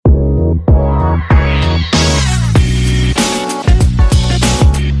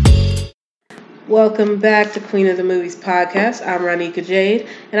Welcome back to Queen of the Movies podcast. I'm Ronika Jade,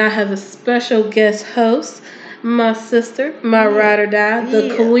 and I have a special guest host, my sister, my ride or die,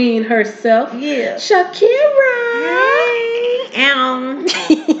 the queen herself, Shakira.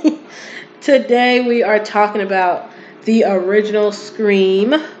 Hey. Today we are talking about the original Scream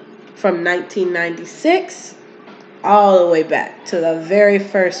from 1996, all the way back to the very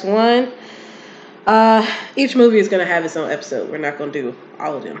first one. Each movie is going to have its own episode. We're not going to do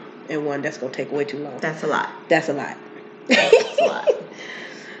all of them in one. That's going to take way too long. That's a lot. That's a lot.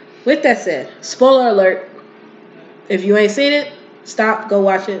 With that said, spoiler alert. If you ain't seen it, stop, go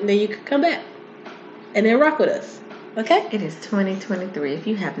watch it, and then you can come back and then rock with us. Okay? It is 2023. If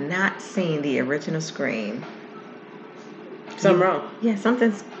you have not seen the original Scream, something wrong. Yeah,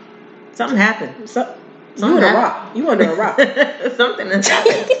 something happened. You under a rock. You under a rock. Something has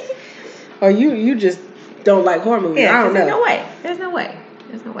happened. Or you just don't like horror movies. Yeah, I don't know. There's no way.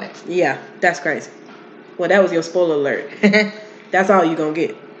 Yeah, that's crazy. Well, that was your spoiler alert. That's all you gonna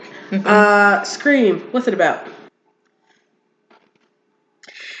get. Scream. What's it about?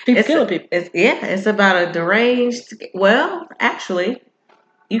 People killing people. It's about a deranged. Well, actually,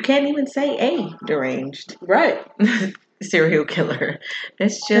 you can't even say a deranged serial killer.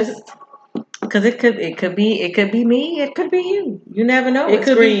 It's just because it could be me. It could be you. You never know. It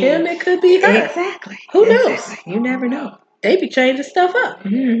could be him. It could be her. Exactly. Who knows? You never know. They be changing stuff up.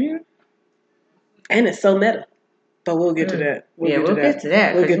 Mm-hmm. And it's so meta. But we'll get to that. We'll get to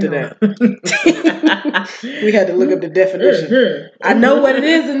that. We had to look up the definition. Mm-hmm. I know what it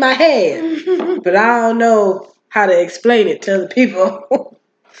is in my head, but I don't know how to explain it to the people.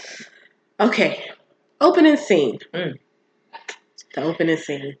 Okay. Opening scene. The opening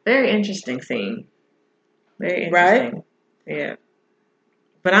scene. Very interesting scene. Very interesting. Right? Yeah.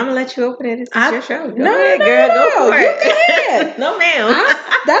 But I'm going to let you open it. It's your show. Go ahead, girl. Go for it. You go ahead. No, ma'am.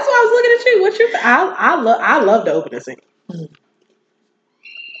 That's why I was looking at you. What you? I love the opening scene.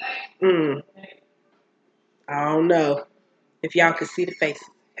 I don't know if y'all can see the faces.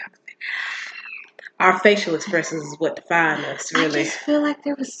 Our facial expressions is what define us, really. I just feel like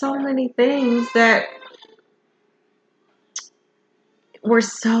there was so many things that were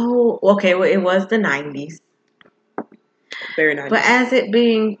so... Okay, well, it was the 90s. Very nice. But as it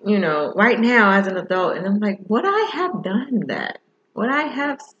being, right now as an adult, and I'm like, would I have done that? Would I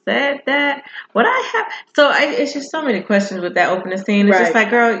have said that? Would I have? So it's just so many questions with that opening scene. It's just like,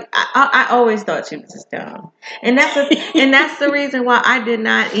 girl, I always thought she was just dumb, and that's the reason why I did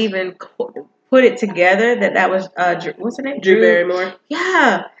not even put it together that was what's her name? Drew Barrymore.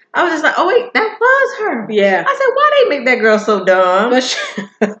 Yeah. I was just like, oh wait, that was her. Yeah. I said, why they make that girl so dumb?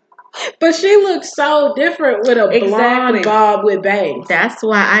 But she looks so different with a blonde bob with bangs. That's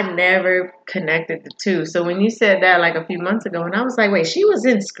why I never connected the two. So when you said that like a few months ago, and I was like, wait, she was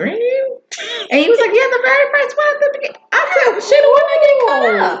in Scream? And he was like, yeah, the very first one at the beginning. I said, she the one that get cut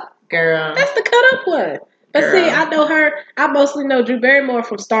up. Girl. That's the cut up one. But see, I know her. I mostly know Drew Barrymore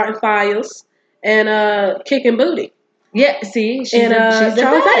from Starting Files and Kicking Booty. Yeah, see, she's a Charles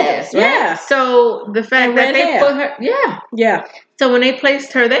badass, right? Yeah. So the fact that they put her, yeah. So when they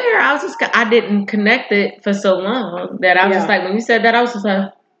placed her there, I didn't connect it for so long that I was just like, when you said that, I was just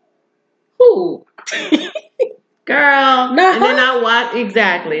like, who? Girl. No. And then I watched,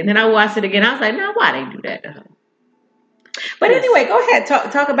 exactly. And then I watched it again. I was like, no, why they do that to her? But anyway, go ahead.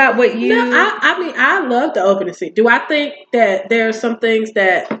 Talk about what you... No, I love the opening scene. Do I think that there are some things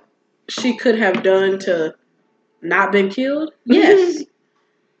that she could have done to not been killed? Yes.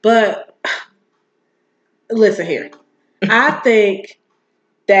 But listen here. I think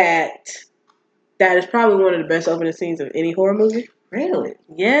that is probably one of the best opening scenes of any horror movie. Really?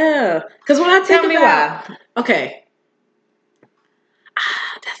 Yeah. Because when I tell me why. Okay.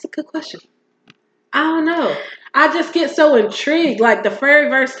 That's a good question. I don't know. I just get so intrigued. Like the very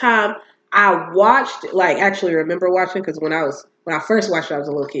first time I watched it, like actually remember watching, because when I first watched it, I was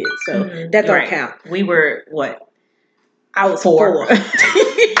a little kid. So that don't count. We were what? I was 4. We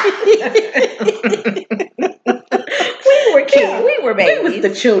were kids. We were babies. We was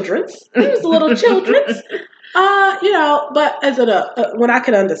the children's. We was the little children's. But as when I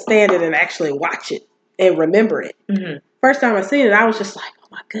could understand it and actually watch it and remember it. Mm-hmm. First time I seen it, I was just like, oh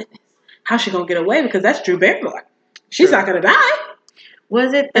my goodness, how's she gonna get away? Because that's Drew Barrymore. She's not gonna die.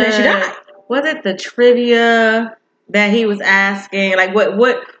 Was it? And then she died. Was it the trivia that he was asking? Like,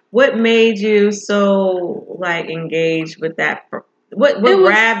 what made you so like engaged with that? What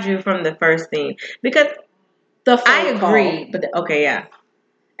grabbed you from the first scene? Because I agree, but okay, yeah.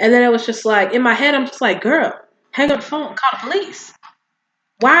 And then it was just like in my head, I'm just like, girl, hang up the phone, call the police.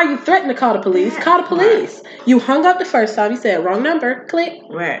 Why are you threatening to call the police? Call the police. You hung up the first time. You said wrong number. Click.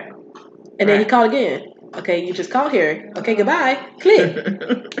 Right. And then he called again. Okay, you just called here. Okay, goodbye. Click.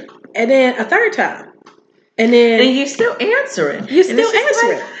 And then a third time. And then you still answering. You still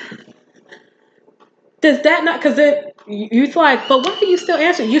answering. Does that not? Because you're like, but why are you still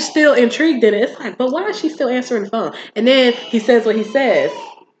answering? You're still intrigued in it. It's like, but why is she still answering the phone? And then he says what he says.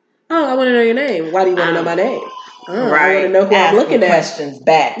 Oh, I want to know your name. Why do you want to know my name? Oh, right. I want to know who I'm looking at. Questions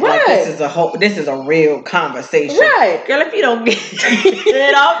back. Right. Like this is a real conversation. Right. Girl, if you don't get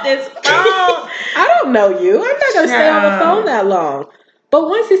off this phone. I don't know you. I'm not going to stay on the phone that long. But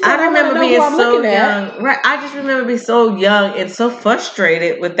once he said, I remember being so young. Right. I just remember being so young and so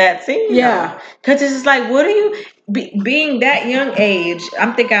frustrated with that scene. Yeah. Because it's just like, what are you, being that young age,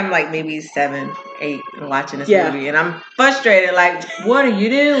 I'm like maybe 7, 8 watching this movie. And I'm frustrated. Like, what are you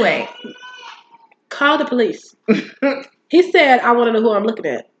doing? Call the police. He said, I want to know who I'm looking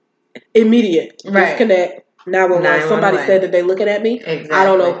at. Immediate. Right. Disconnect. 911. Somebody said that they're looking at me. Exactly. I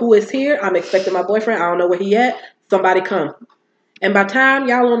don't know who is here. I'm expecting my boyfriend. I don't know where he at. Somebody come. And by the time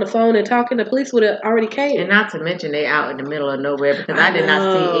y'all on the phone and talking, the police would have already came. And not to mention they out in the middle of nowhere because I did not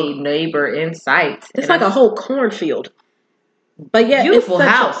see a neighbor in sight. It's like a whole cornfield. But yeah, beautiful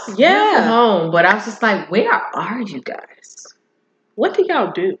house. Beautiful home. But I was just like, where are you guys? What do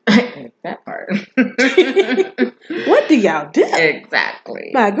y'all do? That part. What do y'all do?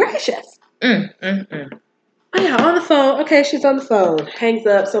 Exactly. My gracious. Oh yeah, on the phone. Okay, she's on the phone. Hangs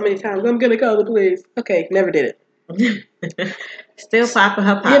up so many times. I'm gonna call the police. Okay, never did it. Still popping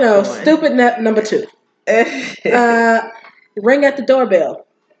her popcorn. Stupid number 2. Ring at the doorbell.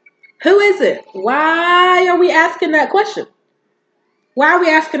 Who is it? Why are we asking that question? Why are we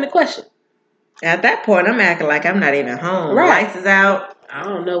asking the question? At that point, I'm acting like I'm not even home. Right. Lights is out. I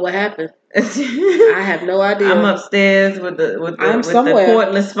don't know what happened. I have no idea. I'm upstairs with the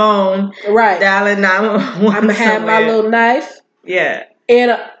cordless phone. Right. Dialing 911. I'm gonna have my little knife. Yeah.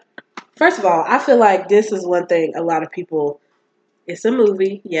 And first of all, I feel like this is one thing a lot of people. It's a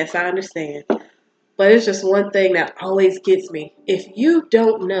movie. Yes, I understand. But it's just one thing that always gets me. If you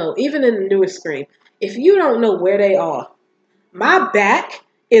don't know, even in the newest Scream, if you don't know where they are, my back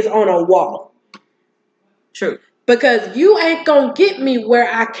is on a wall. True. Because you ain't gonna get me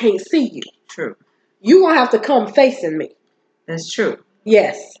where I can't see you. True. You gonna have to come facing me. That's true.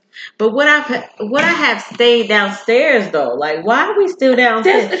 Yes. But would I have stayed downstairs though? Like, why are we still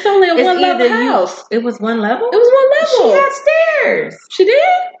downstairs? It's only a one-level house. It was one level? It was one level. She had stairs. She did?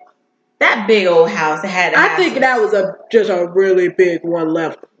 That big old house had I think that was just a really big one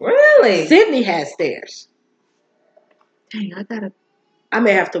level. Really? Sydney had stairs. Dang, I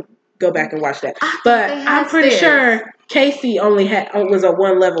may have to go back and watch that. But I'm pretty sure Casey was a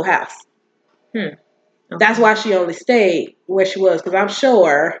one-level house. Okay. That's why she only stayed where she was, because I'm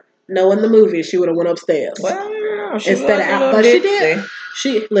sure, knowing the movie, she would have went upstairs. Well, she instead of out. But she did.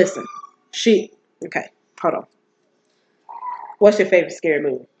 Okay, hold on. What's your favorite scary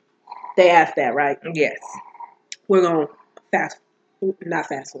movie? They asked that, right? Yes. We're going to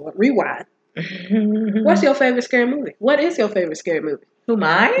rewind. What's your favorite scary movie? What is your favorite scary movie? Who,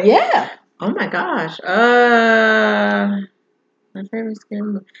 mine? Yeah. Oh my gosh. My favorite scary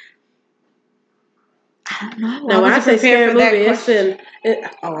movie. I don't know. No, when I say scary movie,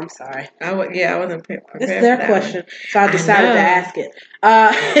 I'm sorry. I wasn't prepared. This is their question, so I decided to ask it.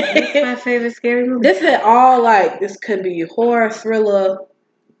 What's my favorite scary movie? This is all this could be horror, thriller,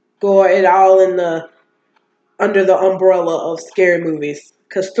 gore. It all under the umbrella of scary movies,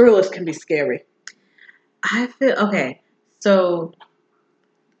 because thrillers can be scary. I feel okay. So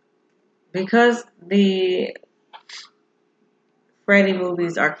because the Freddy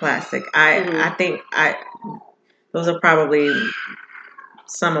movies are classic. I think those are probably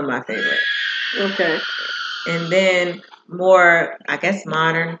some of my favorite. Okay. And then more, I guess,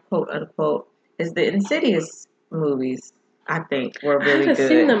 modern, quote unquote, is the Insidious movies. I think were really good. I haven't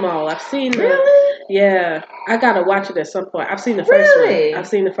seen them all. I've seen them. Really? Yeah. I gotta watch it at some point. I've seen the first one. I've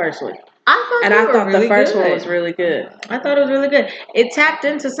seen the first one. I thought the first one was really good. I thought it was really good. It tapped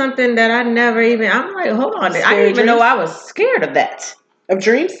into something that I never even. I'm like, hold on, I didn't even know I was scared of that. Of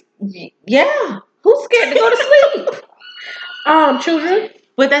dreams? Yeah. Who's scared to go to sleep? Children.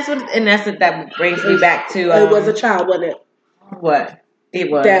 But that brings me back to. It was a child, wasn't it? What?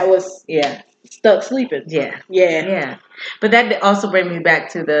 It was. That was. Yeah. Stuck sleeping. Yeah. But that also brings me back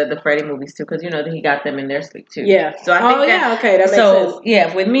to the Freddy movies too, because he got them in their sleep too. Yeah. So I think okay, that makes sense. So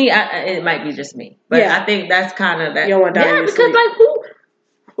yeah, with me, it might be just me, but I think that's kind of that. You don't want to die in your sleep.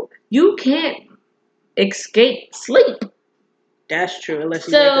 Who you can't escape sleep. That's true, unless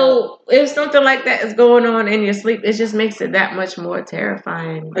you wake up. So if something like that is going on in your sleep, it just makes it that much more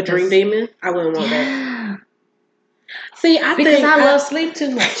terrifying. A dream demon? I wouldn't want that. See, I because I love sleep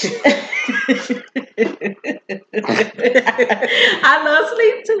too much. I love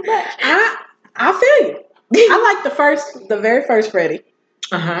sleep too much. I feel you. I like the very first Freddy.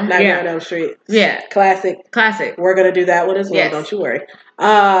 Nightmare on Elm Street. Yeah. Classic. We're gonna do that one as well. Yes. Don't you worry.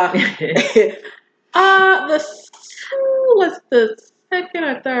 What's the second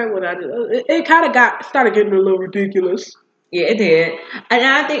or third one I did? It kind of started getting a little ridiculous. Yeah, it did, and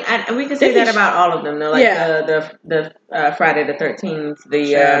I think we can say that about all of them, though. Like the Friday the 13th,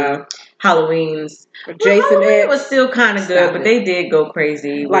 the Halloweens. Jason Halloween was still kind of good, but they did go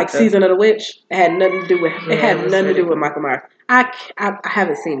crazy. Like Season of the Witch, it had nothing to do with Michael Myers. I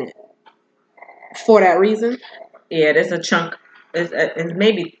haven't seen it for that reason. Yeah, there's a chunk. It's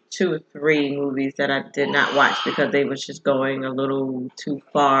maybe 2 or 3 movies that I did not watch because they was just going a little too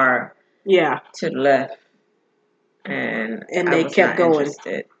far. Yeah, to the left. And they kept going.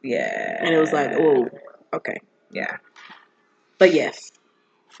 Interested. Yeah. And it was like, oh, okay. Yeah. But yes.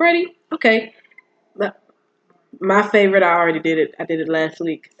 Freddy, okay. My favorite, I already did it. I did it last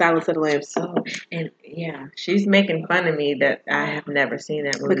week. Silence of the Lambs. Oh, and yeah, she's making fun of me that I have never seen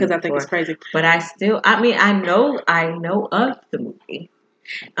that movie because I think it's crazy. But I know of the movie.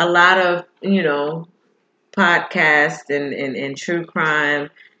 A lot of, podcasts and true crime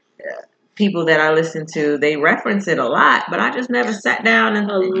people that I listen to, they reference it a lot, but I just never sat down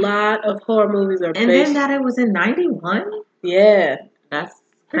and... A lot of horror movies are based... And then that it was in 91? Yeah. That's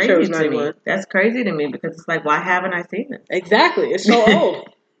crazy to me. That's crazy to me because it's like, why haven't I seen it? Exactly. It's so old.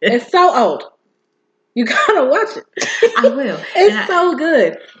 It's so old. You gotta watch it. I will. It's so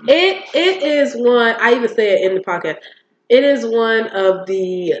good. It is one, I even say it in the podcast, it is one of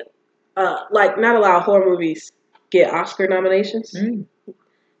the, not a lot of horror movies get Oscar nominations. Mm.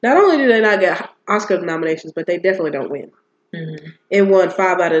 Not only do they not get Oscar nominations, but they definitely don't win. Mm-hmm. It won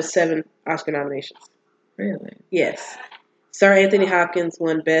 5 out of 7 Oscar nominations. Really? Yes. Sir Anthony Hopkins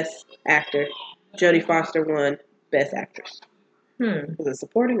won Best Actor. Jodie Foster won Best Actress. Was it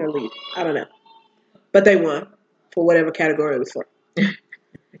supporting or lead? I don't know. But they won for whatever category it was for.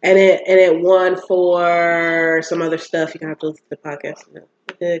 and it won for some other stuff. You're going to have to listen to the podcast.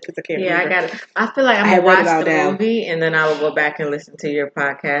 Because I can't remember. I got it. I feel like I'm going to watch the movie and then I will go back and listen to your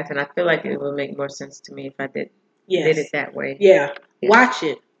podcast. And I feel like it will make more sense to me if I did it that way. Yeah. Watch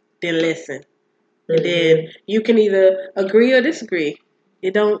it, then listen. Mm-hmm. And then you can either agree or disagree.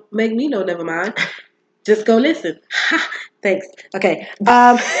 It don't make me know, never mind. Just go listen. Thanks. Okay.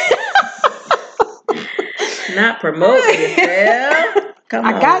 Not promote yourself. Come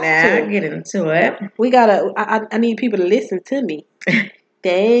on now. Get into it. We gotta. I need people to listen to me.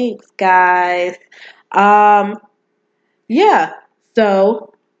 Thanks, guys. Yeah.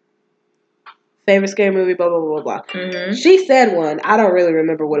 So, favorite scary movie, blah, blah, blah, blah. Mm-hmm. She said one. I don't really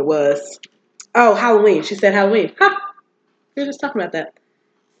remember what it was. Oh, Halloween. She said Halloween. Ha! We were just talking about that.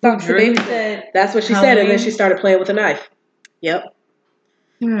 That's what she said, and then she started playing with a knife. Yep.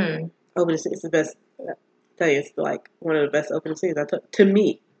 Opening scene. It's the best. I tell you, it's like one of the best opening scenes. To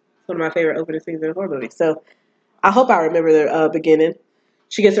me, it's one of my favorite opening scenes in a horror movie. So, I hope I remember the beginning.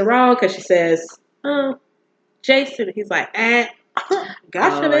 She gets it wrong because she says, "Oh, Jason." He's like, gotcha,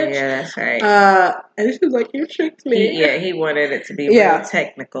 bitch. Yeah, that's right. And she was like, "You tricked me." He wanted it to be real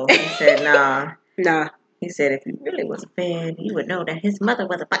technical. He said, "Nah." He said, "If he really was a fan, he would know that his mother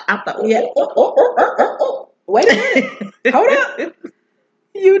was a." Wait a minute. Hold up.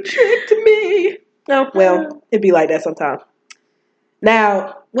 You tricked me. No, well, it'd be like that sometimes.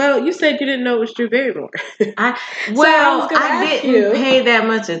 Now, you said you didn't know it was Drew Barrymore. I didn't pay that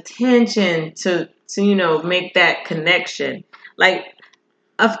much attention to make that connection. Like,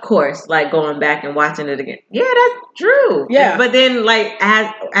 of course, like going back and watching it again. Yeah, that's Drew. Yeah. But then, like,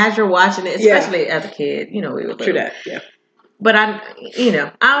 as you're watching it, especially as a kid, we were little. True that, yeah. But I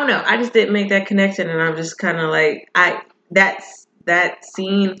don't know. I just didn't make that connection, and I'm just kind of like, that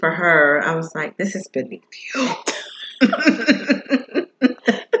scene for her, I was like, this is beneath you.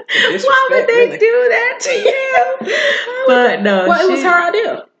 Why would they do that to you? But no. Well, it was her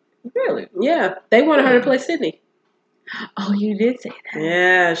idea. Really? Yeah. They wanted her to play Sydney. Oh, you did say that.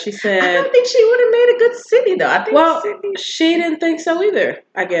 Yeah, she said. I don't think she would have made a good Sydney, though. I think Sydney... she didn't think so either,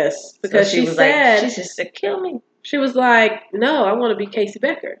 I guess. Because she was said. Like, she just said, kill me. She was like, no, I want to be Casey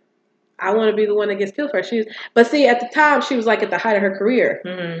Becker. I want to be the one that gets killed first. But see, at the time, she was like at the height of her career.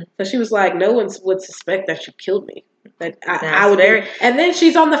 Mm-hmm. So she was like, no one would suspect that you killed me. That I would. And then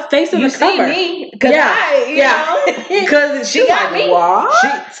she's on the face of the cover. Me, because because she got me.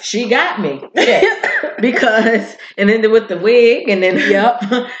 What? She got me. Yeah. Because and then with the wig and then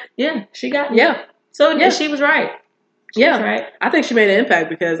she got me. Yeah. So she was right. She was right. I think she made an impact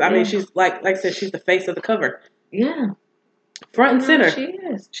because I mean she's like I said, she's the face of the cover. Yeah. Front and center. She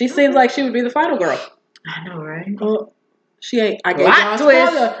is. She seems like she would be the final girl. I know, right? Well, she ain't. I gave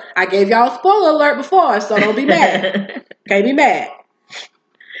y'all a spoiler alert before, so don't be mad. Can't be mad.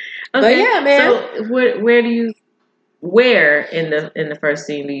 Okay, but yeah, man. So where in the first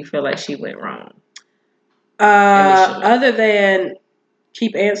scene do you feel like she went wrong? Other than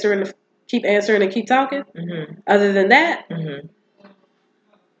keep answering and keep talking. Mm-hmm. Other than that, mm-hmm.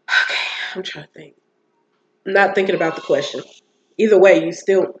 Okay, I'm trying to think. I'm not thinking about the question. Either way, he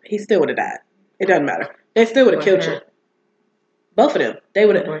still would have died. It doesn't matter. They still would have killed you. Both of them. They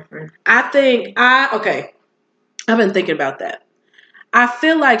would have. I've been thinking about that. I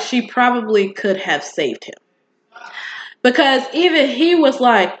feel like she probably could have saved him. Because even he was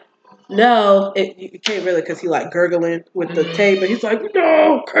like, no, you can't really, because he like gurgling with the tape, but he's like,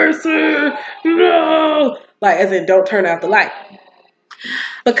 no, Cursor, no. Like, as in, don't turn out the light.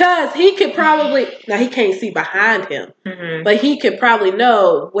 Because he could probably, now he can't see behind him, but he could probably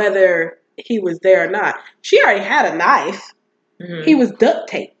know whether he was there or not. She already had a knife. He was duct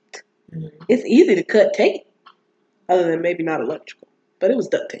taped. It's easy to cut tape, other than maybe not electrical, but it was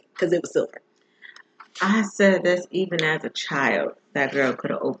duct tape because it was silver. I said this even as a child. That girl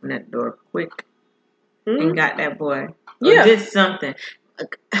could have opened that door quick and got that boy. Or did something.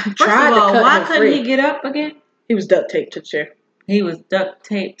 First of all, why couldn't he get up again? He was duct taped to the chair. He was duct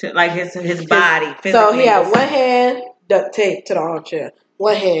taped to like his body. Physically. So he had one hand duct taped to the armchair,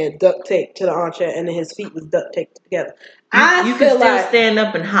 one hand duct taped to the armchair, and then his feet was duct taped together. You can still stand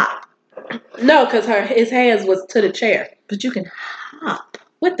up and hop. No, because his hands was to the chair. But you can hop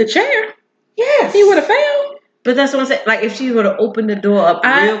with the chair. Yes, he would have failed. But that's what I'm saying. Like if she would have opened the door up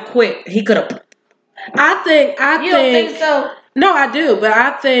real quick, he could have. I think. You don't think so? No, I do. But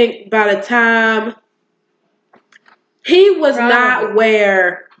I think by the time he was not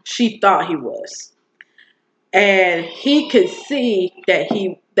where she thought he was, and he could see that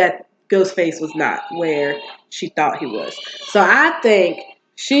Ghostface was not where she thought he was. So I think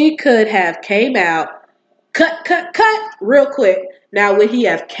she could have came out, cut, real quick. Now, would he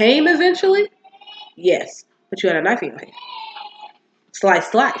have came eventually? Yes. But you had a knife in your hand. Slice.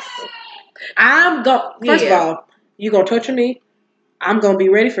 First of all, you going to torture me. I'm going to be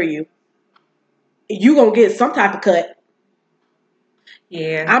ready for you. You going to get some type of cut.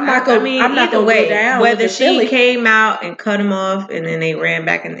 Yeah. I'm not going to go down. Whether she came out and cut him off and then they ran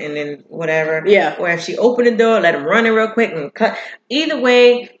back and then whatever. Yeah. Or if she opened the door, let him run in real quick and cut. Either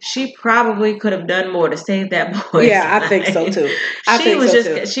way, she probably could have done more to save that boy. Yeah, I think so too. She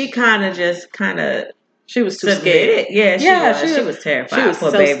was too scared. Yeah, she was terrified. She was so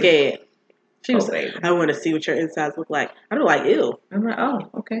scared. She was like, I want to see what your insides look like. I'm like, ew. I'm like, oh,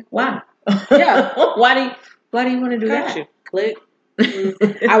 okay. Why? Yeah. Why do you want to do that? You. Click.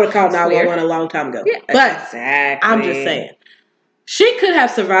 I would have called 911 a long time ago. Yeah, but exactly. I'm just saying. She could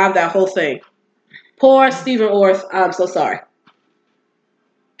have survived that whole thing. Poor Stephen Orth. I'm so sorry.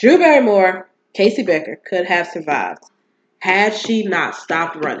 Drew Barrymore, Casey Becker could have survived had she not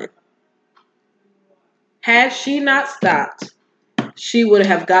stopped running. Had she not stopped, she would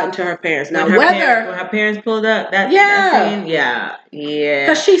have gotten to her parents. Now, when her parents pulled up, that scene, yeah.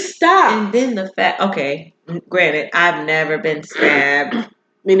 Because she stopped. And then the fact, okay, granted, I've never been stabbed.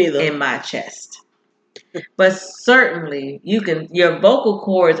 Me neither. In my chest. But certainly, your vocal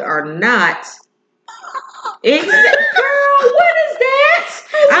cords are not. Girl, what is that?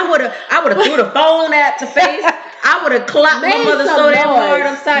 I would have threw the phone at the face. I would have clapped my mother so damn hard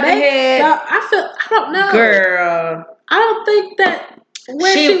upside the head. I don't know. Girl. I don't think that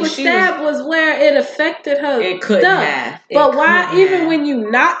where she was stabbed was where it affected her. It couldn't have. But why, even when you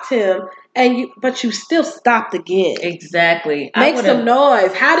knocked him, but you still stopped again. Exactly. Make some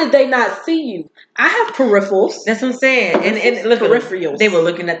noise. How did they not see you? I have peripherals. That's what I'm saying. And look, peripherals. They were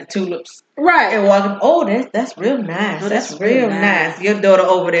looking at the tulips. Right. And walking, that's real nice. That's real nice. Your daughter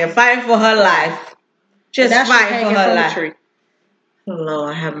over there fighting for her life. Just fighting for her life.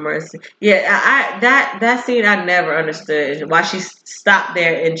 Lord have mercy. Yeah, that scene I never understood. Why she stopped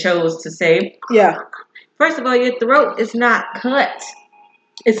there and chose to say, yeah. First of all, your throat is not cut.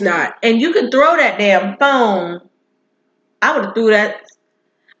 It's not. And you can throw that damn phone. I would have threw that.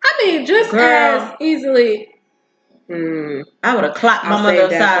 I mean, just as easily. I would have clapped my mother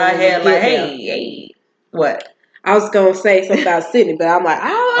upside her head like, hey, what? I was going to say something about Sydney, but I'm like,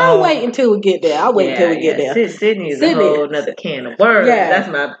 I'll wait until we get there. I'll wait until we get there. Sydney is a whole nother can of worms. Yeah. That's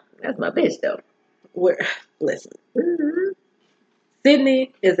my bitch, though. Listen.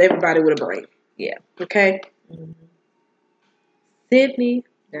 Sydney is everybody with a brain. Yeah. Okay? Sydney.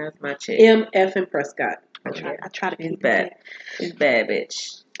 That's my chick. M.F. and Prescott. I try to keep bad. He's bad,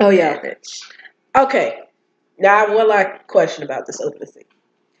 bitch. Oh, yeah. Bad bitch. Okay. Now, I have one last question about this opening scene.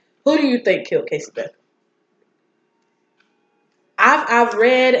 Who do you think killed Casey Beck? I've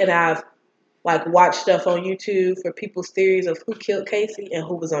read and I've watched stuff on YouTube for people's theories of who killed Casey and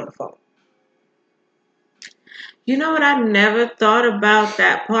who was on the phone. You know what? I never thought about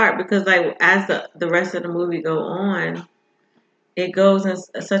that part because, as the rest of the movie go on, it goes in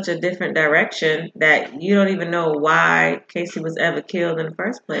such a different direction that you don't even know why Casey was ever killed in the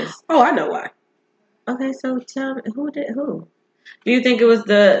first place. Oh, I know why. Okay, so tell me who did who? Do you think it was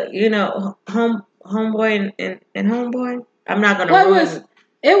the homeboy and homeboy? I'm not gonna ruin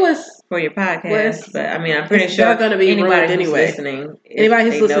it was for your podcast, but I mean I'm pretty sure going to be anybody who's listening. Anybody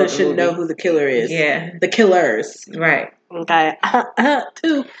who's listening should know who the killer is. Yeah, the killers. Right. Okay.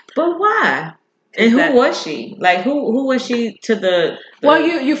 Too. But why? And who was she? Who was she to the Well,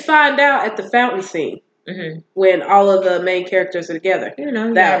 you find out at the fountain scene when all of the main characters are together.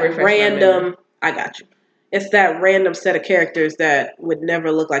 That random. I got you. It's that random set of characters that would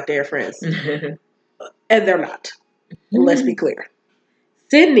never look like they're friends, and they're not. Let's be clear.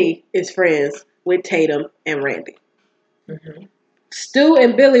 Sydney is friends with Tatum and Randy. Stu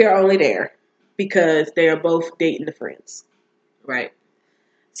and Billy are only there because they are both dating the friends. Right.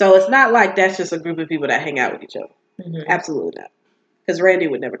 So it's not like that's just a group of people that hang out with each other. Absolutely not. Because Randy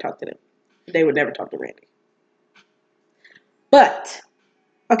would never talk to them. They would never talk to Randy. But,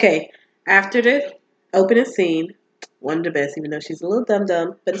 okay, after the opening scene, one of the best, even though she's a little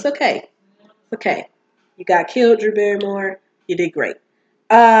dumb, but it's okay. It's okay. You got killed, Drew Barrymore. You did great.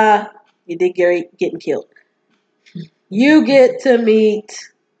 You did great getting killed. You get to meet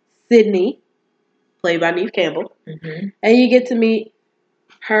Sydney, played by Neve Campbell, and you get to meet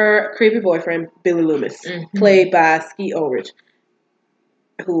her creepy boyfriend, Billy Loomis, played by Skeet Ulrich,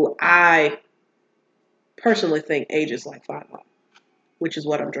 who I personally think ages like fine wine, which is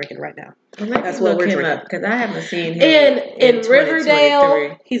what I'm drinking right now. That's what we're drinking. Because I haven't seen him in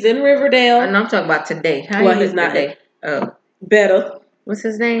Riverdale. He's in Riverdale. I'm talking about today. He's not today. Oh, better. What's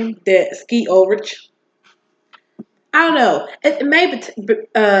his name? Skeet Ulrich. I don't know. It may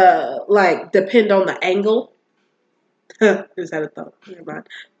depend on the angle. Just had a thought. Never mind.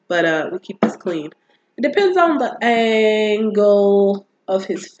 But we keep this clean. It depends on the angle of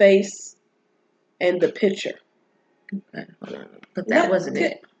his face and the picture. Okay, hold on. But that wasn't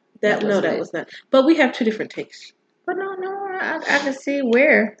it. That was not. But we have two different takes. But no, I can see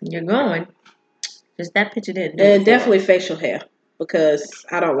where you're going. Just that picture didn't do and definitely facial hair, because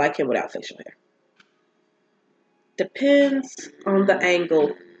I don't like him without facial hair. Depends on the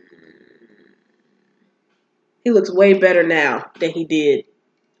angle. He looks way better now than he did.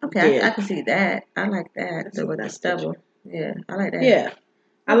 Okay, I can see that. I like that. With the stubble. Yeah, I like that. Yeah.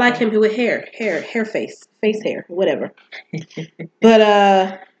 I like him with hair face hair, whatever.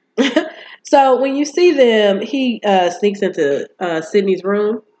 But, so when you see them, he sneaks into Sydney's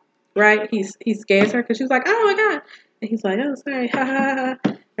room, right? He scares her because she's like, oh my God. And he's like, oh, sorry, ha ha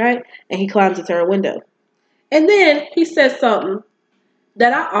ha, right? And he climbs into her window. And then he says something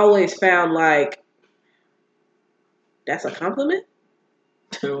that I always found that's a compliment.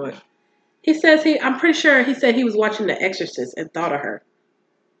 To what? He says I'm pretty sure he said he was watching The Exorcist and thought of her.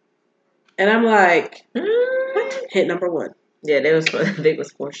 And I'm like, what? Hit number one. Yeah, they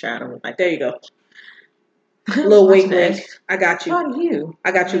was foreshadowing. There you go. Little wink wink. I got you. How do you?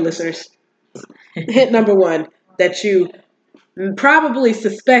 I got you, listeners. Hit number one that you probably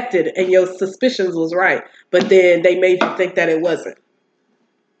suspected and your suspicions was right, but then they made you think that it wasn't.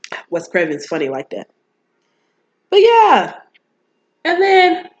 Wes Craven's funny like that. But yeah. And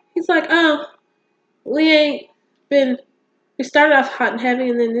then he's like, oh, we started off hot and heavy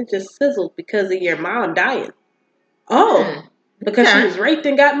and then it just sizzled because of your mom dying. Oh, because she was raped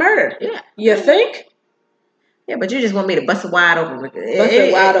and got murdered. Yeah. You think? Yeah, but you just want me to bust it wide open. Bust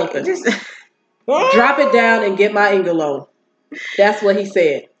it wide open. Just drop it down and get my Ingolone. That's what he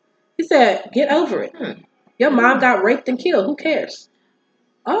said. He said, get over it. Your mom got raped and killed. Who cares?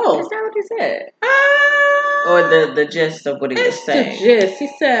 Oh. Is that what he said? Or the gist of what he was saying? The gist. He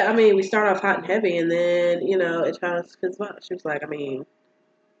said, we start off hot and heavy and then, it tries to his mom. She was like, okay.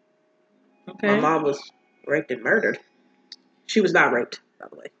 My mom was raped and murdered. She was not raped, by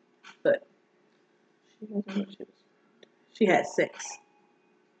the way. But she had sex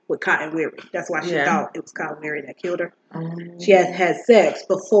with Cotton Weary. That's why she thought it was Cotton Weary that killed her. She had sex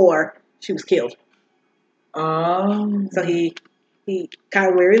before she was killed. Oh. So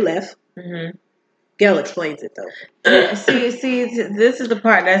Cotton Weary left. Gail explains it though. See, this is the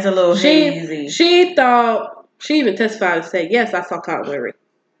part that's a little hazy. She thought, she even testified and said, yes, I saw Cotton Weary.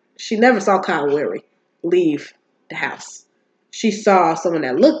 She never saw Cotton Weary leave the house. She saw someone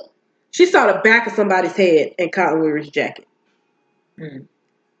that looked She saw the back of somebody's head in Cotton Weaver's jacket. Mm.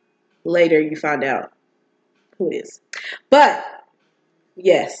 Later, you find out who it is. But,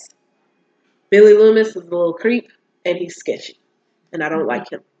 yes, Billy Loomis is a little creep, and he's sketchy. And I don't like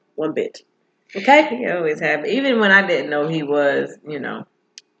him one bit. Okay? He always have. Even when I didn't know he was, Yeah.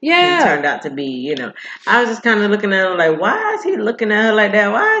 He turned out to be, I was just kind of looking at him like, why is he looking at her like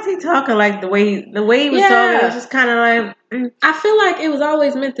that? Why is he talking like the way he was talking? It was just kind of like. I feel like it was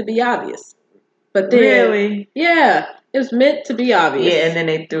always meant to be obvious. But then. Really? Yeah. It was meant to be obvious. Yeah, and then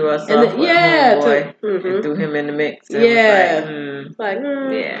they threw us off with homeboy and threw him in the mix. Yeah.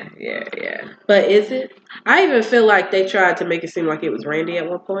 Yeah. But is it? I even feel like they tried to make it seem like it was Randy at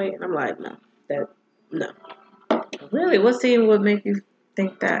one point. And I'm like, no. Really? What scene would make you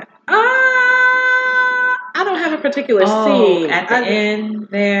think that? I don't have a particular scene. At the end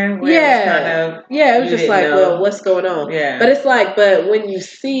there? Where it was kind of, it was just like, well, what's going on? Yeah. But it's like, but when you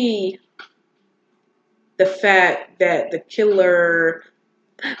see the fact that the killer,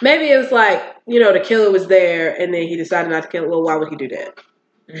 maybe it was like, the killer was there and then he decided not to kill him. Well, why would he do that?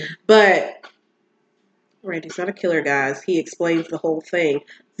 Mm. But Randy's not a killer, guys. He explains the whole thing.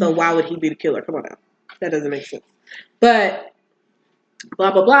 So why would he be the killer? Come on now. That doesn't make sense. But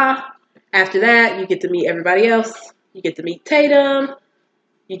blah, blah, blah. After that, you get to meet everybody else. You get to meet Tatum.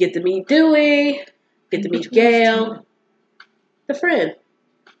 You get to meet Dewey. You get to meet Gail. The friend.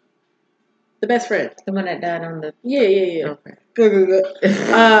 The best friend. The one that died on the... Yeah. Okay. Good.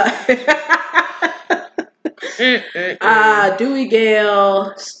 Dewey,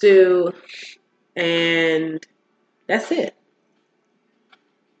 Gail, Stu, and that's it.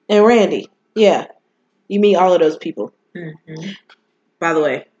 And Randy. Yeah. You meet all of those people. Mm-hmm. By the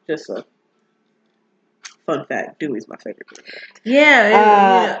way, just a fun fact, Dewey's my favorite character.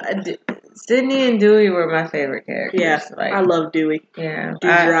 Yeah. Sydney and Dewey were my favorite characters. Yeah, I love Dewey. Yeah.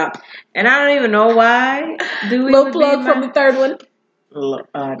 Dewdrop. And I don't even know why Dewey Little plug from the third one. Oh,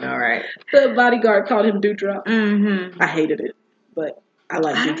 no, right. The bodyguard called him Dewdrop. Mm-hmm. I hated it, but I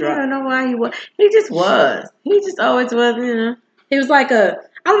like Dewdrop. I don't know why he was. He just was. He just always was, He was like it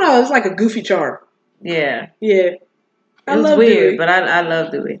was like a goofy charm. Yeah. Yeah. It was weird, but I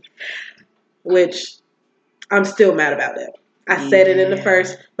love Dewey. Which, I'm still mad about that. I said it in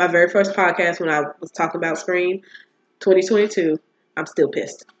my very first podcast when I was talking about Scream 2022. I'm still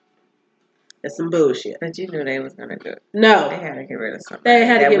pissed. That's some bullshit. But you knew they was going to do it. No. They had to get rid of somebody. They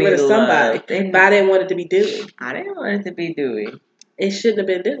had to get rid of somebody. But I didn't want it to be Dewey. I didn't want it to be Dewey. It shouldn't have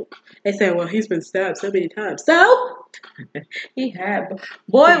been Dewey. They said, well, he's been stabbed so many times. So? He had.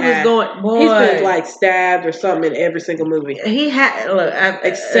 Boy was going. Boy. He's been like stabbed or something in every single movie. He had. Look,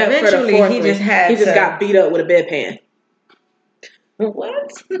 except for the fourth one. He just got beat up with a bedpan.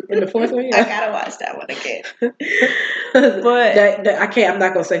 What? In the fourth one? Yeah. I gotta watch that one again. But I can't. I'm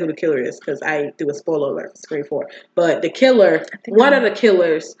not gonna say who the killer is because I do a spoiler alert for Scream 4. But the killer, one of the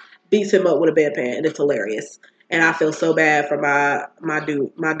killers, beats him up with a bedpan, and it's hilarious. And I feel so bad for my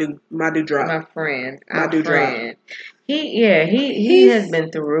dude drop. My friend. Drop. He has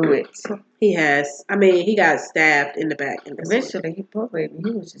been through it. He has. I mean, he got stabbed in the back. Eventually, he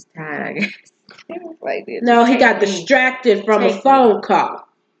was just tired, I guess. He was like this. No, he got distracted from a phone call.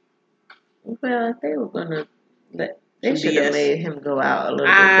 Well, if they were gonna they should have made him go out a little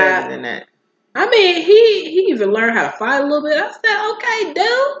bit better than that. I mean, he even learned how to fight a little bit. I said,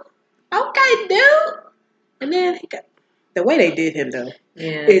 okay, dude. And then he got the way they did him though.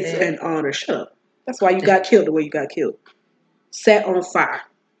 Yeah, it's an honor. Shut up. That's why you got killed the way you got killed. Set on fire.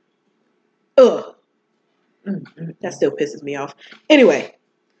 Ugh. That still pisses me off. Anyway.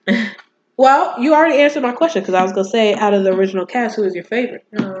 Well, you already answered my question because I was going to say, out of the original cast, who is your favorite?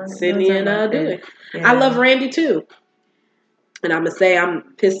 Sydney and Dewey. Yeah. I love Randy, too. And I'm going to say I'm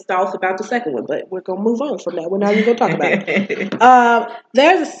pissed off about the second one, but we're going to move on from that. We're not even going to talk about it.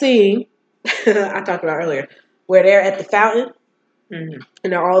 There's a scene I talked about earlier where they're at the fountain, and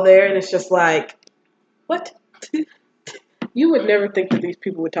they're all there, and it's just like, what? You would never think that these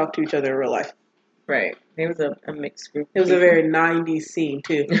people would talk to each other in real life. Right. It was a mixed group. It was a very 90s scene,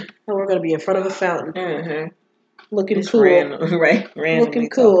 too. And we're going to be in front of a fountain. Mm-hmm. Looking just cool. Looking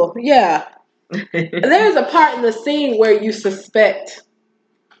cool. Yeah. There's a part in the scene where you suspect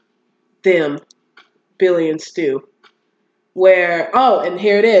them, Billy and Stu, where, and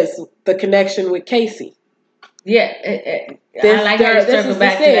here it is, the connection with Casey. Yeah. I like how you circle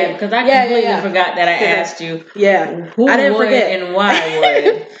back to that because I completely forgot that I asked you. Yeah. Who I didn't would forget. And why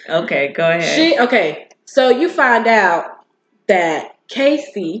would. Okay, go ahead. So you find out that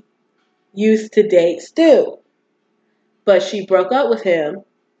Casey used to date Stu, but she broke up with him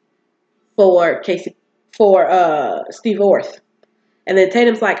for Steve Orth. And then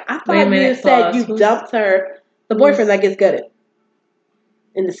Tatum's like, I thought you said you dumped her. The boyfriend that gets gutted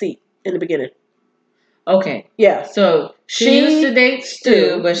in the seat in the beginning. Okay. Yeah. So she used to date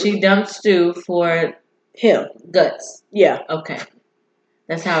Stu, but she dumped Stu for him. Guts. Yeah. Okay.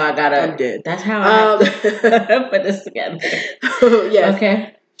 That's how I got I'm dead. That's how I put this together. Yes.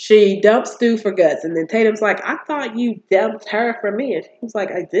 Okay. She dumps Stu for Guts, and then Tatum's like, I thought you dumped her for me. And he's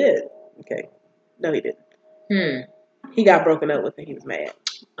like, I did. Okay. No, he didn't. He got broken up with and he was mad.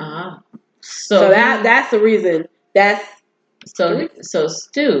 So that's the reason. So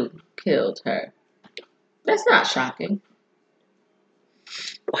Stu killed her. That's not shocking.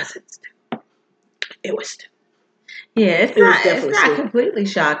 Was it Stu? It was Stu. Yeah, it's not completely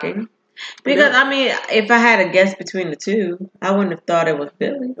shocking. Because, I mean, if I had a guess between the two, I wouldn't have thought it was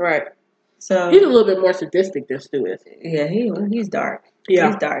Billy. Right. So he's a little bit more sadistic than Stu is. Yeah, he's dark. Yeah.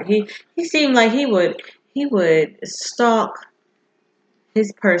 He's dark. He seemed like he would stalk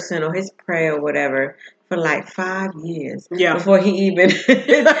his person or his prey or whatever for like 5 years. Yeah. Before he even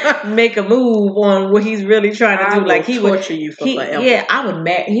make a move on what he's really trying to do. Like he would torture you for forever. Yeah, I would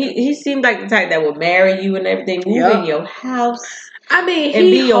he seemed like the type that would marry you and everything, move in your house. I mean, and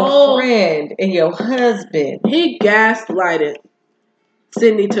be your friend and your husband. He gaslighted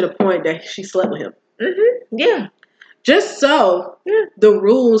Sydney to the point that she slept with him. Mm-hmm. Yeah. Just so the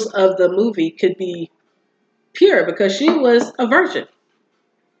rules of the movie could be pure because she was a virgin.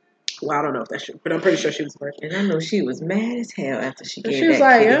 Well, I don't know if that's true, but I'm pretty sure she was a virgin. And I know she was mad as hell after she gave that. She was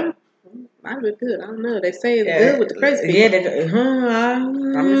like, I've been good. I don't know. They say it's good with the crazy people.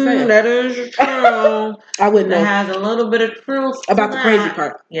 I'm just saying. That is true. I wouldn't know. It has a little bit of truth about the crazy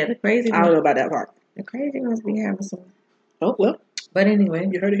part. Yeah, the crazy. I don't know about that part. The crazy must be having some. Oh well. But anyway,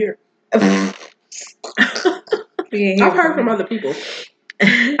 you heard it here. I've heard from other people.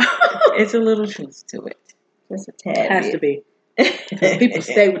 It's a little truth to it. Just a tad. It has to be. People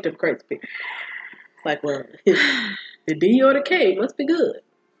stay with them crazy people. Like, well, the D or the K must be good.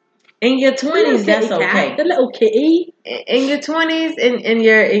 In your 20s, that's okay. The little K. In your 20s, in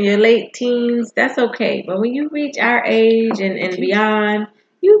your late teens, that's okay. But when you reach our age and beyond,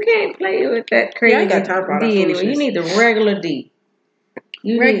 you can't play with that crazy I ain't got time for D anyway. You need the regular D.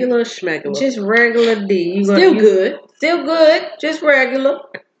 Regular schmegular. Just regular D. Still good. Still good. Just regular.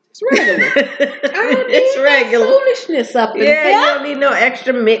 It's regular. I don't it's need regular foolishness up in there. You don't need no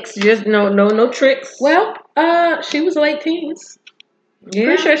extra mix. Just no tricks. Well, she was late teens. Yeah.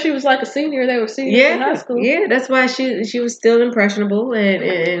 Pretty sure she was like a senior. They were seniors in high school. Yeah, that's why she was still impressionable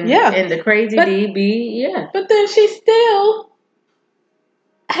and the crazy DB. Yeah, but then she still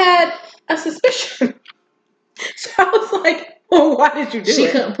had a suspicion. So I was like, well, why did you do it? She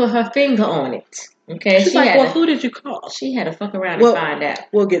couldn't put her finger on it. Okay, she's like, well, who did you call? She had to fuck around and find out.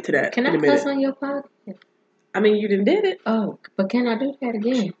 We'll get to that. Can I cuss on your podcast? I mean, you didn't did it. Oh, but can I do that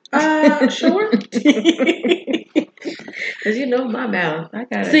again? Sure. Because you know my mouth. I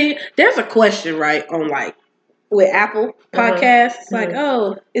gotta see. There's a question right on like with Apple Podcasts. It's like,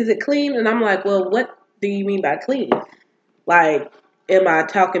 oh, is it clean? And I'm like, well, what do you mean by clean? Like, am I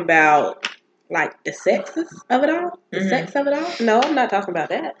talking about like the sex of it all? The sex of it all? No, I'm not talking about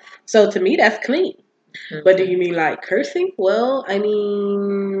that. So to me, that's clean. But do you mean like cursing? Well, I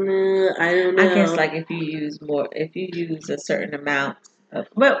mean, I don't know. I guess like if you use a certain amount of,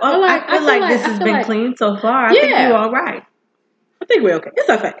 but I feel like this has been clean so far. I think you're all right. I think we're okay. It's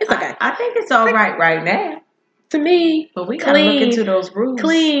okay. It's okay. I think it's all right now. To me, but we gotta look into those rules.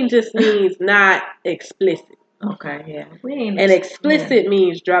 Clean just means not explicit. Okay, yeah. And explicit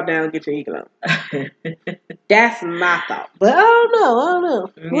means drop down, get your ego on. That's my thought. But I don't know.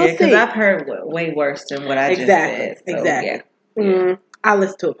 We'll see. Because I've heard way worse than what I just said. So, exactly. Yeah. I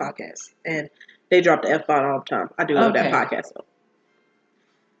listen to a podcast, and they drop the F-bomb all the time. I do love that podcast, though.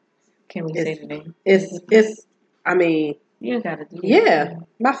 Can we say the name? It's. I mean, you gotta do. Yeah,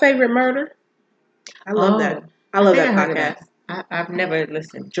 my favorite murder. I love that. I love that podcast. I've never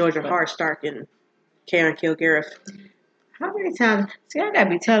listened. Georgia Hardstark and Karen Kilgariff. How many times? See, I gotta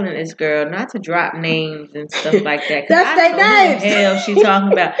be telling this girl not to drop names and stuff like that. That's their names. What the hell she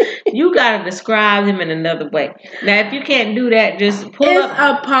talking about? You gotta describe them in another way. Now, if you can't do that, just pull up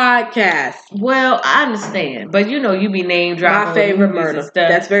a podcast. Well, I understand, but you be name dropping. My favorite murder.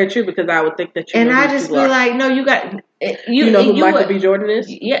 That's very true because I would think that you. And I just be like, no, you got. You know who Michael B. Jordan is?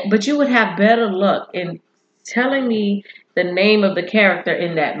 Yeah, but you would have better luck in telling me the name of the character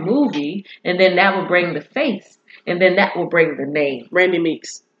in that movie, and then that will bring the face. And then that will bring the name. Randy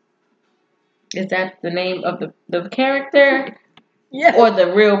Meeks. Is that the name of the character? Yeah. Or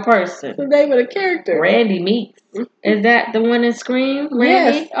the real person? The name of the character. Randy Meeks. Mm-hmm. Is that the one in Scream?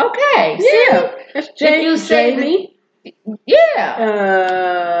 Randy? Yes. Okay. Yeah. That's Jamie. Jamie. Yeah.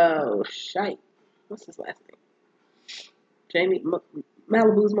 Oh, shite. What's his last name? Jamie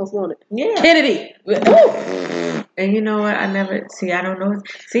Malibu's Most Wanted. Yeah. Kennedy. Ooh. And you know what? I don't know.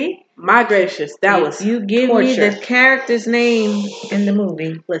 See? My gracious, that was you give torture. me the character's name in the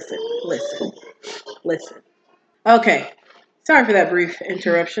movie. Listen. Okay. Sorry for that brief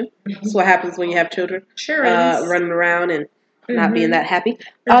interruption. This is what happens when you have children. Sure running around and not being that happy.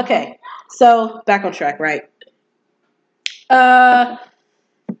 Okay. So, back on track, right?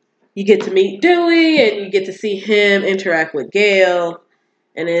 You get to meet Dewey and you get to see him interact with Gail.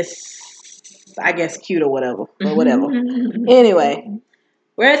 And it's, I guess, cute or whatever. Anyway,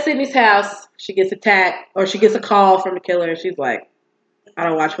 we're at Sydney's house. She gets attacked, or she gets a call from the killer, and she's like, I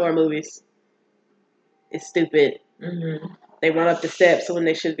don't watch horror movies. It's stupid. They run up the steps when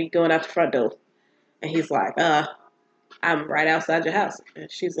they should be going out the front door. And he's like, I'm right outside your house.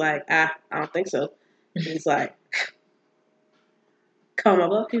 And she's like, I don't think so. And he's like, call my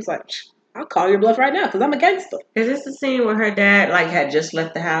bluff. He's like, I'll call your bluff right now because I'm a gangster. Is this the scene where her dad had just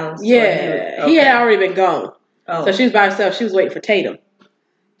left the house? Yeah, he had already been gone. Oh. So she was by herself. She was waiting for Tatum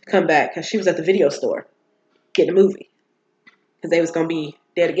to come back because she was at the video store getting a movie because they was gonna be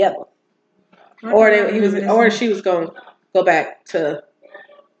there together, or she was gonna go back to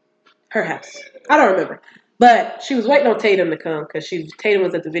her house. I don't remember, but she was waiting on Tatum to come because Tatum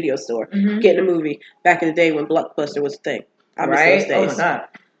was at the video store getting a movie back in the day when Blockbuster was a thing. I miss those days. Oh my God.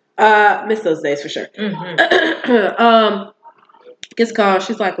 Miss those days for sure. Gets called.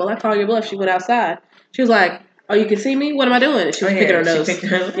 She's like, well, I called your bluff. She went outside. She was like, oh, you can see me? What am I doing? And she was picking her nose.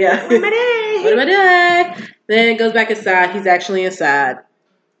 Yeah. What am I doing? What am I doing? Then goes back inside. He's actually inside.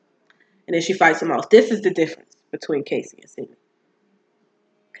 And then she fights him off. This is the difference between Casey and Sydney.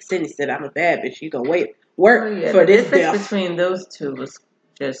 Because Sydney said, I'm a bad bitch. You gonna work for this death. The difference between those two was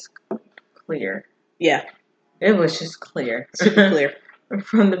just clear. Yeah. It was just clear. Super clear.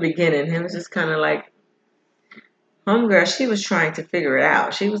 From the beginning. It was just kind of like, homegirl, she was trying to figure it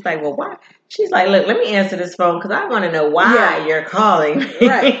out. She was like, well, why? She's like, look, let me answer this phone because I want to know why you're calling me.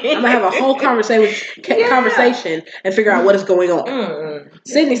 Right. I'm going to have a whole conversation and figure out what is going on.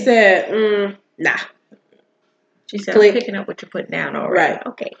 Sydney said, nah. She said, I'm picking up what you're putting down already. Right.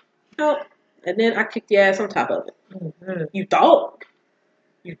 Okay. Oh, and then I kicked your ass on top of it. You thought.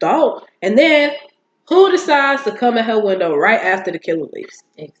 And then who decides to come at her window right after the killer leaves?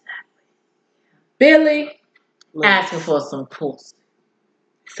 Exactly. Billy. Asking for some pulse.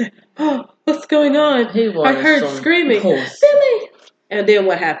 Oh, what's going on? I heard screaming. Pulse. Billy. And then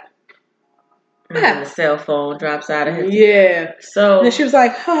what happened? The cell phone drops out of his. Yeah. So. And then she was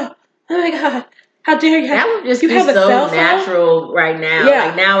like, oh my God. How dare you? That would just be so natural right now. Yeah.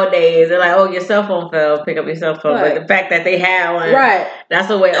 Like nowadays, they're like, oh, your cell phone fell. Pick up your cell phone. Right. But the fact that they had one. Right. That's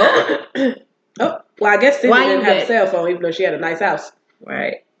the way. Oh, well, I guess Cindy didn't have a cell phone, even though she had a nice house.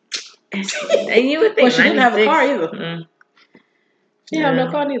 Right. And you would think. Well, she didn't have a car either. She didn't have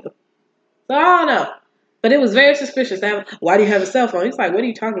no car neither. So I don't know. But it was very suspicious. Why do you have a cell phone? He's like, what are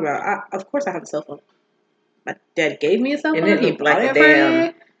you talking about? Of course I have a cell phone. My dad gave me a cell phone. And it looked like a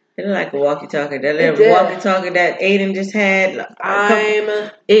damn. It looked like a walkie-talkie. That little walkie-talkie that Aiden just had.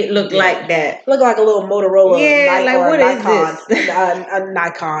 It looked like that. Looked like a little Motorola. Yeah, like what Nikon, is this? a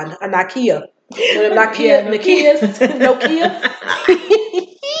Nikon, a Nokia. Nokias.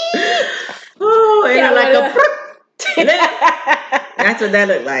 Oh, it looked like a. That's what that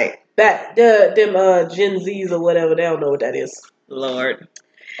looked like. Them Gen Zs or whatever, they don't know what that is. Lord.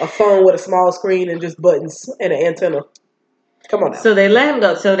 A phone with a small screen and just buttons and an antenna. Come on now. So they let him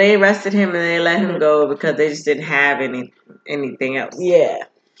go. So they arrested him and they let him go because they just didn't have anything else. Yeah.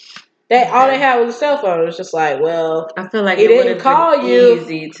 All they had was a cell phone. It was just like, well, I feel like it didn't call you.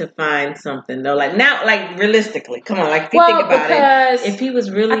 Easy to find something though. Like now, like realistically, come on, like if you think about it, if he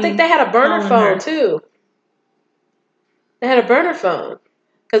was really, I think they had a burner phone too. They had a burner phone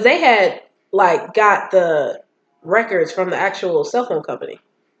because they had got the records from the actual cell phone company.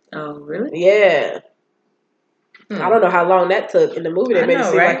 Oh, really? Yeah. I don't know how long that took. In the movie, they made it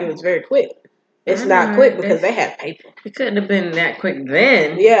seem like it was very quick. It's not quick because they had paper. It couldn't have been that quick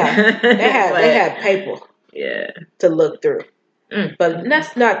then. Yeah, they had paper. Yeah, to look through. But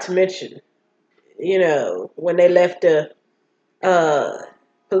that's not to mention, when they left the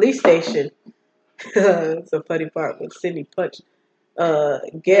police station. It's a funny part when Sydney punched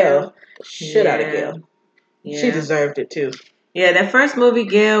Gail. Shit out of Gail. Yeah. She deserved it too. Yeah, that first movie,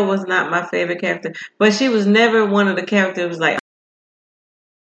 Gail was not my favorite character, but she was never one of the characters like.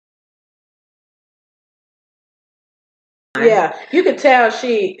 Yeah, you could tell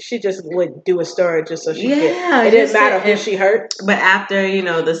she just would do a story just so she could. It didn't matter who she hurt. But after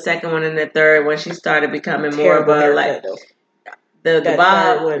the second one and the third one, she started becoming more of a like the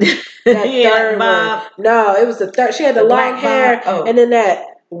bob one. That third bob. One. No, it was the third. She had the long hair, and then that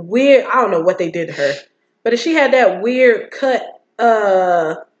weird. I don't know what they did to her, but she had that weird cut.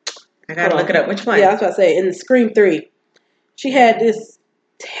 I gotta look it up. Which one? Yeah, I was about to say in Scream 3, she had this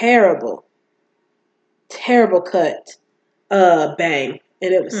terrible cut. Bang,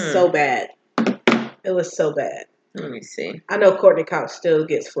 and it was so bad. It was so bad. Let me see. I know Courtney Cox still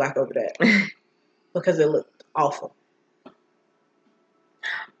gets flack over that because it looked awful.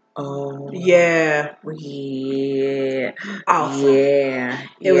 Oh yeah, awful.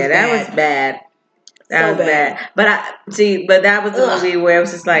 That was bad. That was bad. But that was the movie where it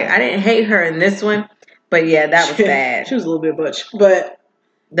was just like I didn't hate her in this one, but yeah, that was bad. She was a little bit much, but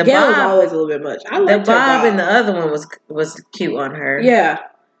the Bob was always a little bit much. I liked the Bob in the other one was cute on her. Yeah,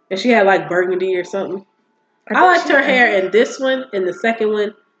 and she had like burgundy or something. I liked her hair in this one, in the second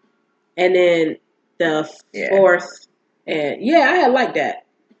one, and then the fourth. And I had liked that.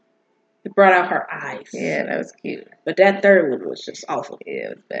 It brought out her eyes. Yeah, that was cute. But that third one was just awful. Yeah,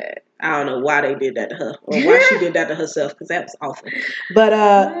 it was bad. I don't know why they did that to her, or why she did that to herself, because that was awful. But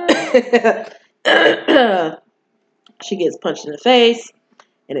she gets punched in the face,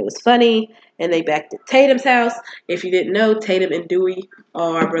 and it was funny. And they back to Tatum's house. If you didn't know, Tatum and Dewey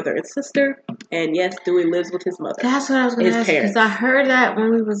are brother and sister. And yes, Dewey lives with his mother. That's what I was going to ask. Because I heard that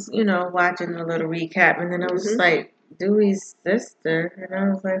when we was, watching a little recap. And then I was like, Dewey's sister. And I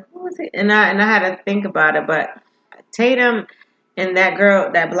was like, who is it? And I had to think about it. But Tatum and that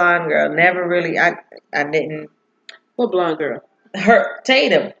girl, that blonde girl, never really, I didn't. What blonde girl?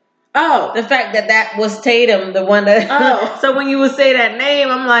 Tatum. Oh, the fact that was Tatum, the one that. Oh, so when you would say that name,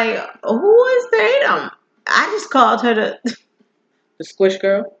 I'm like, who is Tatum? I just called her the squish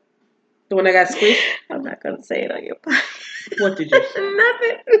girl, the one that got squished. I'm not gonna say it on your podcast. What did you say?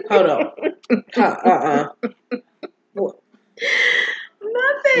 Nothing. Hold on. What?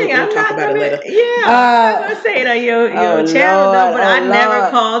 Nothing. We'll talk about it later. Yeah, I'm not gonna say it on your channel, though. But I never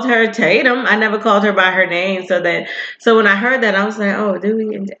called her Tatum. I never called her by her name. So when I heard that, I was like, oh,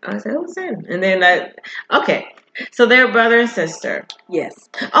 Dewey. And I was like, who's him? And then okay, so they're brother and sister. Yes.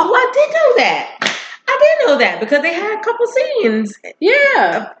 Oh, I did know that. I did know that because they had a couple scenes.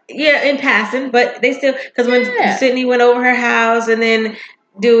 Yeah. In passing, but they still because when Sydney went over her house and then.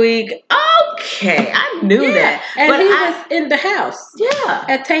 Dewey, okay, I knew that, and but he was in the house,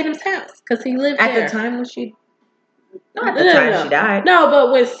 at Tatum's house because he lived at there. The time when she, not at the time she died. No,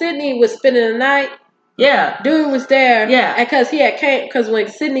 but when Sydney was spending the night, Dewey was there, and because when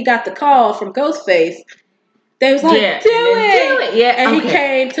Sydney got the call from Ghostface, they was like, do it, and he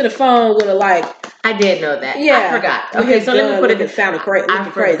came to the phone with a I did know that. I forgot. Okay, so let me put it. Sounded crazy. I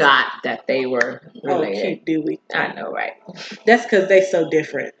forgot that they were related. Oh, cute Dewey. I know, right? That's because they so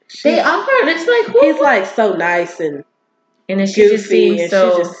different. They are. It's like he's like so nice and then she just seems she's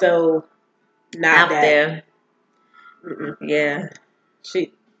just so not out that. There. Mm-mm. Yeah, she's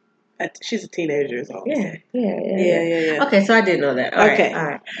a teenager. Yeah. Okay, so I did know that. All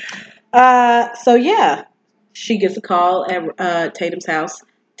right. So she gets a call at Tatum's house.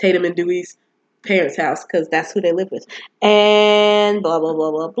 Tatum and Dewey's parents' house because that's who they live with. And blah, blah,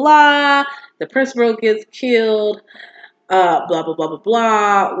 blah, blah, blah. The principal gets killed. Blah, blah, blah, blah,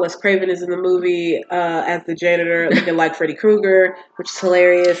 blah. Wes Craven is in the movie as the janitor looking like Freddy Krueger, which is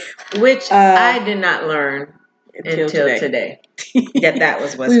hilarious. Which I did not learn until today. That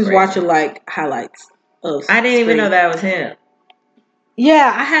was Wes Craven. We was watching highlights of I didn't even know that was him.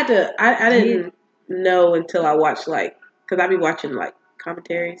 Yeah, I had to. I didn't know until I watched because I be watching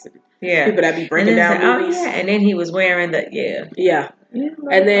commentaries and people that be breaking down movies. Oh, yeah. And then he was wearing the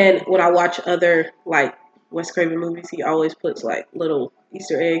and then when I watch other Wes Craven movies, he always puts little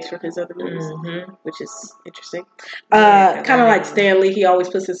Easter eggs from his other movies, which is interesting. Kind of like Stan Lee, he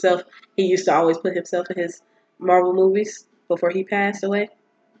used to always put himself in his Marvel movies before he passed away.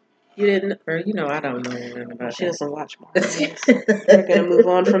 You didn't? Or, I don't know anything about She doesn't watch Marvel movies. We're going to move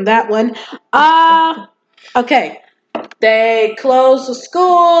on from that one. Okay. They close the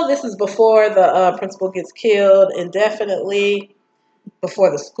school. This is before the principal gets killed indefinitely.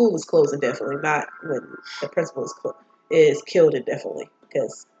 Before the school is closed indefinitely, not when the principal is killed indefinitely.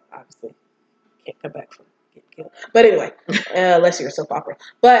 Because, obviously, can't come back from getting killed. But anyway, unless you're a soap opera.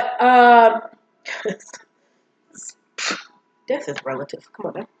 But, death is relative. Come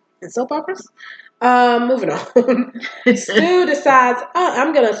on now. In soap operas? Moving on. Stu decides,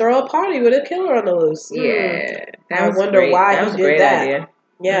 I'm going to throw a party with a killer on the loose. Yeah. I wonder why that he did that. Idea.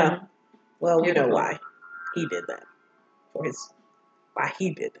 Yeah. Mm-hmm. Well, we know why he did that. for why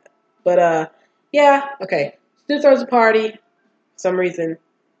he did that. But yeah, okay. Stu throws a party. For some reason,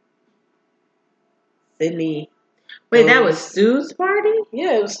 Sydney. Wait, that was Stu's party?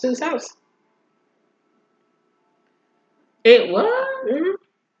 Yeah, it was Stu's house. It was? Mm-hmm.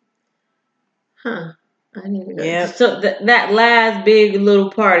 Huh. I need to go. Yeah. So that last big little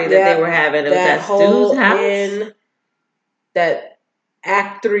party that they were having, it was at Stu's house? That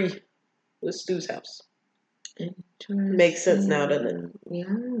Act 3 was Stu's house. Makes sense now, doesn't it?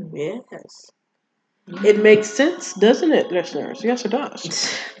 Yeah. Yes. It makes sense, doesn't it, listeners? Yes, it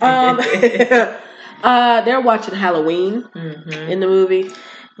does. They're watching Halloween in the movie.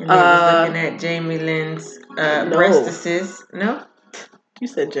 And they was looking at Jamie Lynn's breastises. No? You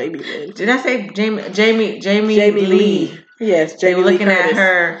said Jamie Lynn. Did I say Jamie Lee? Yes, Jamie They were looking Lee at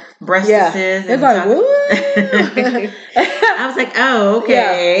her breastises. Yeah. It's like, what? I was like, oh,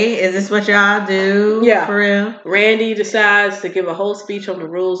 okay. Yeah. Is this what y'all do? Yeah. For real? Randy decides to give a whole speech on the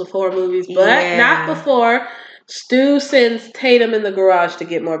rules of horror movies, but not before Stu sends Tatum in the garage to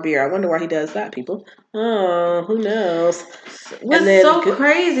get more beer. I wonder why he does that, people. Oh, who knows? What's so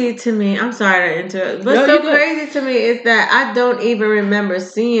crazy to me, I'm sorry to interrupt, but crazy to me is that I don't even remember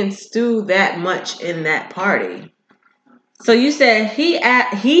seeing Stu that much in that party. So you said he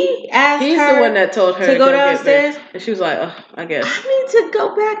asked He's her the one that told her to go downstairs? And she was like, oh, I guess. I need to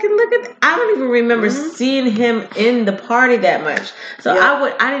go back and look at I don't even remember seeing him in the party that much. So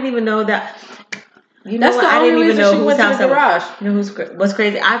I didn't even know that. You know what? I didn't even know whose house that was. You know what's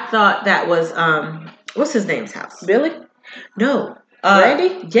crazy? I thought that was what's his name's house? Billy? No.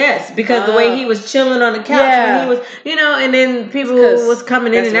 Randy? Yes, because the way he was chilling on the couch when he was, and then people was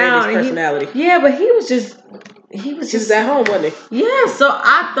coming in and out. Randy's personality. But he was at home, wasn't he? Yeah, so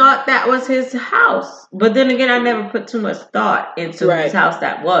I thought that was his house. But then again, I never put too much thought into whose house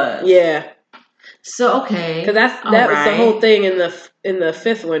that was. Yeah. So okay, because that was the whole thing in the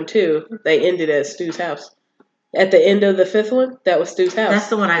fifth one too. They ended at Stu's house. At the end of the fifth one, that was Stu's house. That's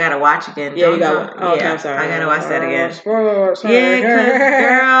the one I gotta watch again. Yeah, you got. Oh, yeah, I'm sorry. I gotta watch that again. Sorry. Yeah, because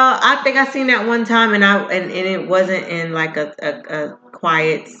girl, I think I seen that one time, and it wasn't in like a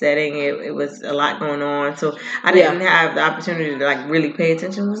quiet setting. It was a lot going on, so I didn't have the opportunity to like really pay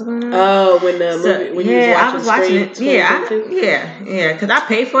attention to what's going on. Oh, when I was watching it. Yeah, because I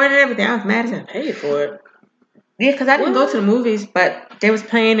paid for it and everything. I was mad as hell. Paid for it. Yeah, because I didn't go to the movies, but they was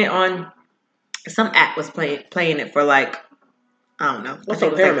playing it on. Some app was playing it for like I don't know. I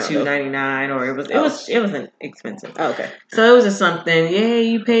think it was like $2.99 or it wasn't expensive. Oh, okay. So it was just something. Yeah,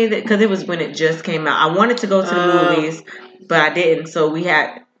 you paid it because it was when it just came out. I wanted to go to the movies, but I didn't. So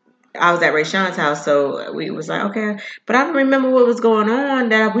I was at Ray Sean's house, so we was like, okay. But I don't remember what was going on.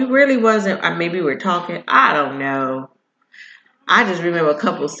 That we really wasn't. Maybe we were talking. I don't know. I just remember a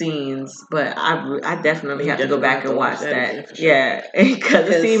couple scenes, but I definitely have to go back and watch that. Sure. Yeah, because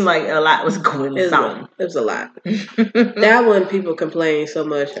it seemed like a lot was going on. It was a lot. That one, people complain so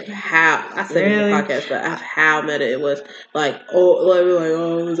much of how I said in the podcast, but of how meta it was. Like, it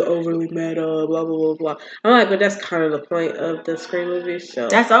was overly meta, blah blah blah blah. I'm like, but that's kind of the point of the Scream movies. So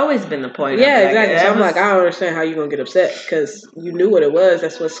that's always been the point. Yeah, exactly. So I'm like, I don't understand how you're gonna get upset because you knew what it was.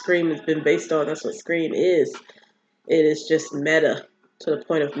 That's what Scream has been based on. That's what Scream is. It is just meta to the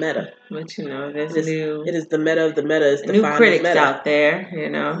point of meta. But it is the meta of the meta. Is new critics out there,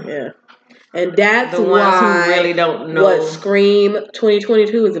 Yeah, and that's the ones why who really don't know what Scream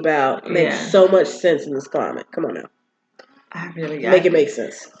 2022 is about. Makes so much sense in this climate. Come on now, make it make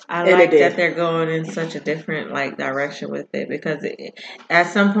sense. I like that they're going in such a different direction with it because at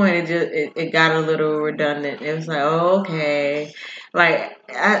some point it got a little redundant. It was like, oh, okay, like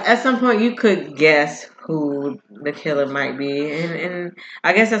at some point you could guess who the killer might be, and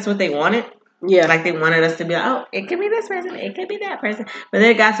I guess that's what they wanted. Yeah, like they wanted us to be like, oh, it could be this person, it could be that person, but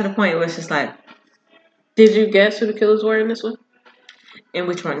then it got to the point where it's just like, did you guess who the killers were in this one? In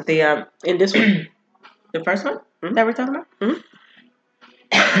which one? In this one, the first one that we're talking about. Mm-hmm.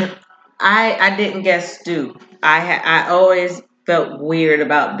 I didn't guess Stu. I always felt weird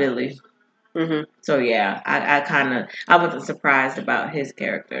about Billy. Mm-hmm. So yeah, I wasn't surprised about his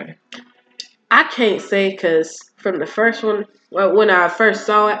character. I can't say because from the first one, when I first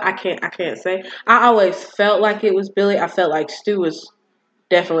saw it, I can't say. I always felt like it was Billy. I felt like Stu was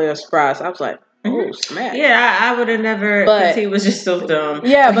definitely a surprise. I was like, oh, smack. Yeah, I would have never, because he was just so dumb.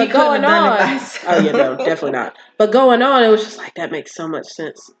 Yeah, but going on. Oh, yeah, no, definitely not. But going on, it was just like, that makes so much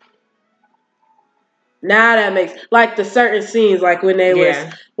sense. Now that makes, like the certain scenes, like when they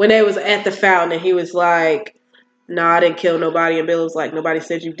was at the fountain and he was like, no, I didn't kill nobody. And Billy was like, nobody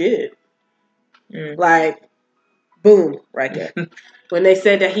said you did. Like, boom, right there. When they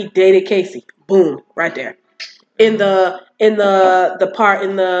said that he dated Casey, boom, right there. in the part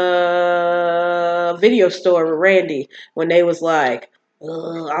in the video store with Randy when they was like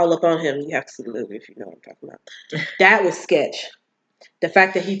all up on him. You have to see the movie if you know what I'm talking about. That was sketch. The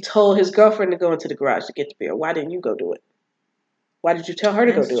fact that he told his girlfriend to go into the garage to get the beer. Why didn't you go do it? Why did you tell her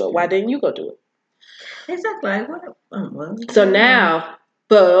to go do it? Why didn't you go do it? Exactly. What? So now,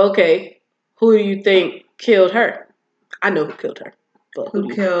 but okay, who do you think killed her? I know who killed her. But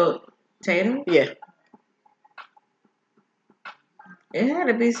who killed Tatum? Yeah. It had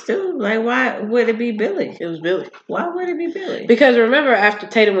to be Stu. Like, why would it be Billy? It was Billy. Why would it be Billy? Because remember, after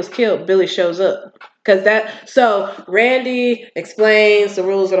Tatum was killed, Billy shows up. So Randy explains the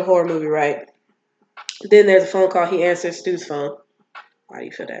rules of the horror movie, right? Then there's a phone call. He answers Stu's phone. Why do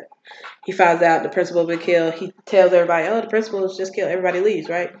you feel that? He finds out the principal been killed. He tells everybody, the principal was just killed. Everybody leaves,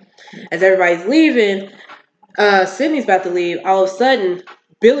 right? As everybody's leaving, Sydney's about to leave. All of a sudden,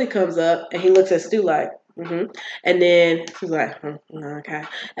 Billy comes up and he looks at Stu like, mm-hmm. And then he's like, okay.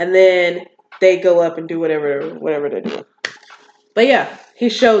 And then they go up and do whatever they're doing. But yeah, he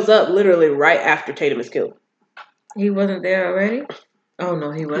shows up literally right after Tatum is killed. He wasn't there already? Oh,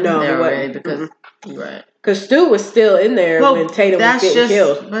 no, he wasn't there already because... Mm-hmm. Right. Because Stu was still in there when Tatum was getting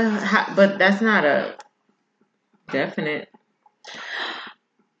killed. But that's not a definite...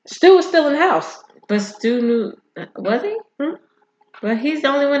 Stu was still in the house. But Stu knew... Was he? Hmm? But he's the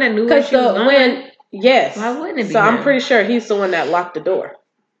only one that knew where she was going. Yes. Why wouldn't it be So him? I'm pretty sure he's the one that locked the door.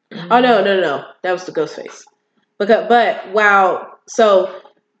 Mm-hmm. Oh, no. That was the ghost face. So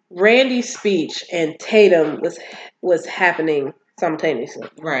Randy's speech and Tatum was happening simultaneously.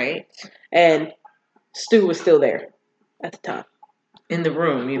 Right. And Stu was still there at the time. In the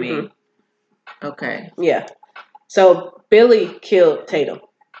room, you mean? Okay. Yeah. So Billy killed Tatum.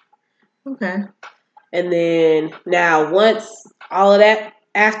 Okay. And then now once all of that,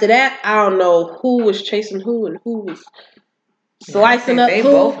 after that, I don't know who was chasing who and who was slicing up who.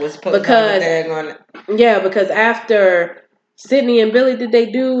 Both was because after Sydney and Billy did they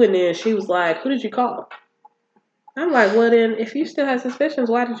do, and then she was like, "Who did you call?" I'm like, "Well then, if you still have suspicions,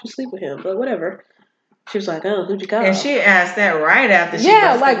 why did you sleep with him?" But whatever. She was like, "Oh, who'd you call?" And she asked that right after she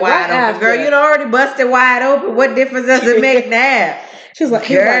busted wide open. After. Girl, you'd already busted wide open. What difference does it make now? She was like,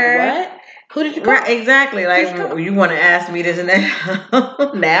 what? Who did you call? Right, exactly. Like, you want to ask me this and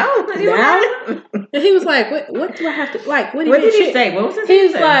that now? And he was like, what do I have to, like, what do you mean? What did he say? What was his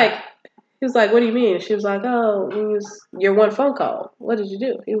He was like, what do you mean? And she was like, oh, it was your one phone call. What did you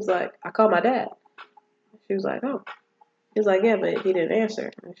do? He was like, I called my dad. She was like, oh. He was like, yeah, but he didn't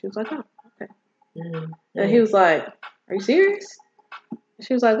answer. And she was like, oh, okay. Mm-hmm. And he was like, are you serious? And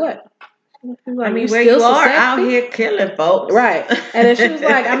she was like, what? Like, I mean, where you are out here killing folks. Right. And then she was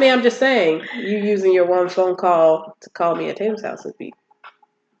like, I mean, I'm just saying, you using your one phone call to call me at Tatum's house would be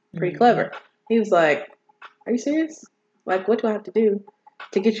pretty clever. He was like, are you serious? Like, what do I have to do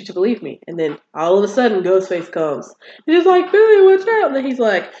to get you to believe me? And then all of a sudden, Ghostface comes. And he's like, Billy, what's up? And then he's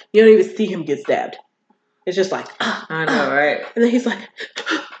like, you don't even see him get stabbed. It's just like, I know, right? And then he's like,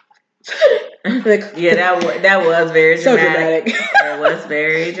 yeah, that was very dramatic. So dramatic. That was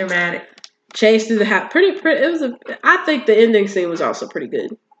very dramatic. Chase through the house. Pretty. I think the ending scene was also pretty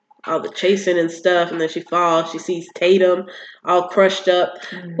good. All the chasing and stuff, and then she falls. She sees Tatum all crushed up,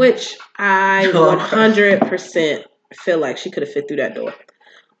 which I 100% feel like she could have fit through that door,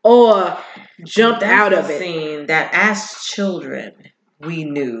 or jumped out of it. Scene that as children we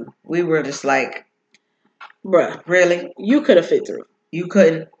knew, we were just like, bruh, really? You could have fit through. You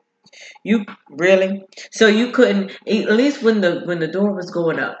couldn't. You really? So you couldn't, at least when the door was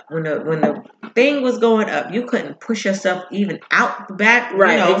going up, when the thing was going up, you couldn't push yourself even out the back,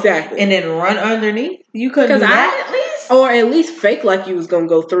 right? Exactly, and then run underneath. You couldn't do that at least, or at least fake like you was gonna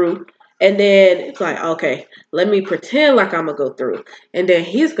go through, and then it's like, okay, let me pretend like I'm gonna go through, and then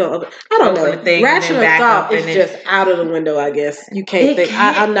he's gonna. I don't know. Rational thought is just out of the window. I guess you can't think.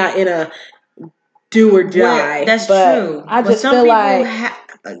 I'm not in a do or die. Well, that's true. I just feel like.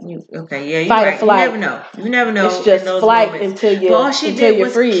 Okay, yeah, you're fight right. or flight. You never know. It's just flight moments. Until you. But all she did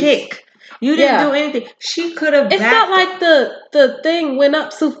was freeze. Kick. You didn't do anything. She could have. It's not like the thing went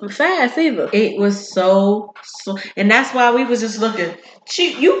up super fast either. It was so, and that's why we was just looking.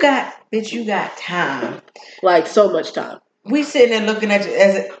 You got time. Like so much time. We sitting there looking at you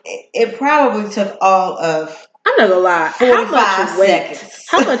as it probably took all of. I'm not gonna lie. 45 seconds.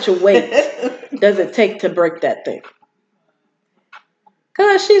 How much weight does it take to break that thing?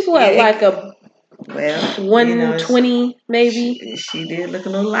 Cause she's like a 120 maybe. She did look a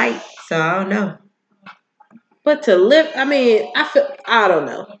little light, so I don't know. But to lift, I mean, I don't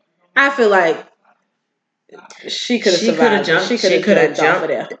know. I feel like she could have survived. She could have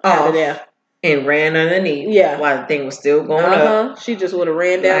jumped out of there. and ran underneath. Yeah. While the thing was still going up. She just would have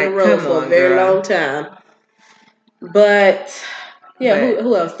ran down the road for a very long time. But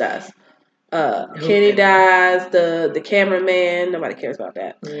who else dies? Kenny dies. The cameraman. Nobody cares about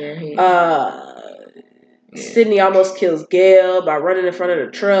that. Sydney almost kills Gail by running in front of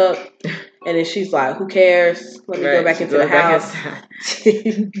the truck. And then she's like, who cares? Let me go back into the house.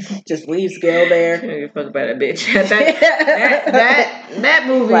 Just leaves Gail there. She don't give a fuck about that bitch. that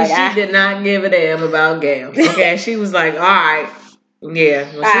movie, she did not give a damn about Gail. Okay, she was like, all right. Yeah,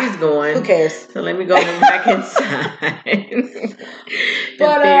 she's going. Who cares? So let me go back inside and figure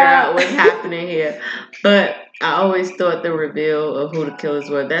out what's happening here. But I always thought the reveal of who the killers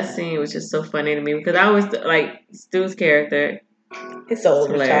were, that scene was just so funny to me because I always like Stu's character. It's so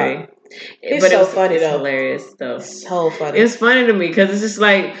hilarious. It's so funny though. Hilarious though. So funny. It's funny to me because it's just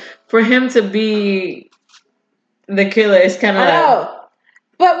like for him to be the killer, it's kind of like.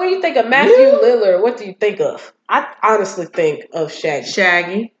 But when you think of Matthew Lillard, what do you think of? I honestly think of Shaggy.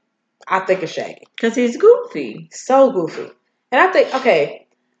 Shaggy. I think of Shaggy. Because he's goofy. So goofy. And I think,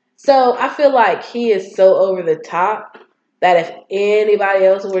 so I feel like he is so over the top that if anybody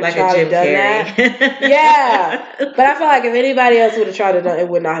else would have tried to done that. Yeah. But I feel like if anybody else would have tried to done it,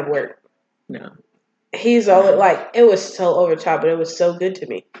 would not have worked. No. He's always it was so over the top, but it was so good to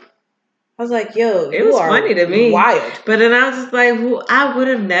me. I was like, yo, it was funny to me. Wild. But then I was just like, I would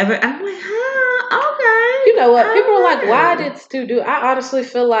have never. I'm like, okay. You know what? People are like, why did Stu do? I honestly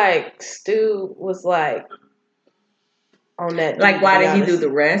feel like Stu was like on that. Like, why did he do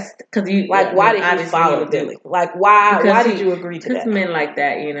the rest? Because why did he follow Billy? Like, why did you agree to that? Because men like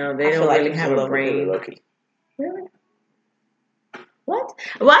that, they don't really have a brain. Really? What?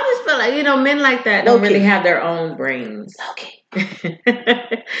 Well, I just feel like men like that don't really have their own brains. Okay.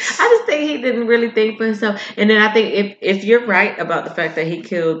 I just think he didn't really think for himself. And then I think if you're right about the fact that he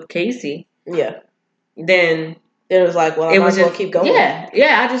killed Casey, then it was like, well, I might as well keep going. Yeah.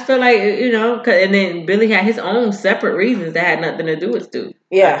 I just feel like and then Billy had his own separate reasons that had nothing to do with Stu.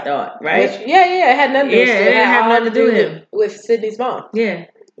 Yeah, I thought right. It had nothing to do with Stu. It didn't have nothing to do with him. With Sydney's mom. Yeah,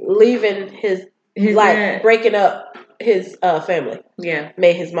 leaving his dad. Breaking up his family. Yeah,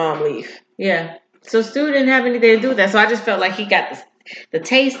 made his mom leave. Yeah. So Stu didn't have anything to do with that. So I just felt like he got the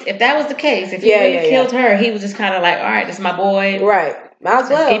taste. If that was the case, if he really killed her, he was just kind of like, all right, this is my boy. Right. Might as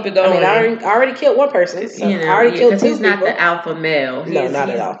well. Keep it going. I mean, I already killed one person. So I already killed two people. He's not the alpha male. Not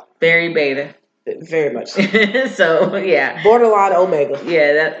at all. Very beta. Very much so. So, yeah. Borderline omega.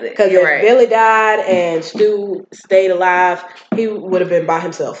 Yeah. Because if Billy died and Stu stayed alive, he would have been by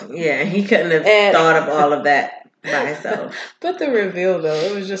himself. Yeah, he couldn't have thought of all of that. By himself. But the reveal though,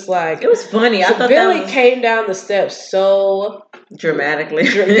 it was just like it was funny. I thought Billy came down the steps so dramatically.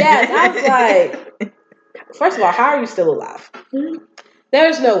 Yes, I was like, first of all, how are you still alive?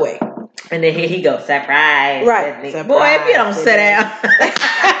 There's no way. And then here he goes, surprise. Right. Surprise. Boy, if you don't sit down.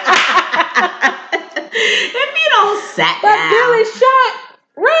 If you don't sit down. But Billy shot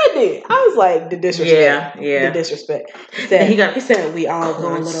Randy. I was like, the disrespect. Yeah. The disrespect. He said we all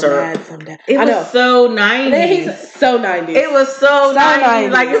go a little mad someday. It was so 90s. He's so 90s. It was so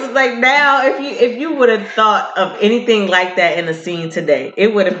 90s. Like, it was like now, if you would have thought of anything like that in a scene today,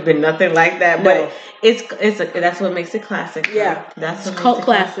 it would have been nothing like that. No. But that's what makes it classic. Yeah. That's a cult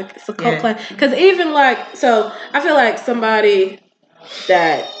classic. It's a cult classic. Because even I feel like somebody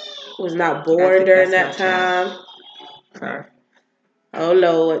that was not born during that time. Sorry. Oh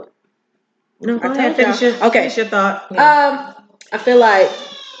Lord! No, go ahead. Finish your thought. Yeah. I feel like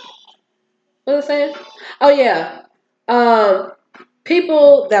what was I saying? Oh yeah.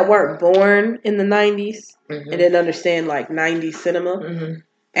 People that weren't born in the 90s and didn't understand like 90s cinema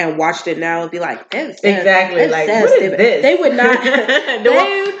and watched it now would be like, exactly. Like, what is this? They would not.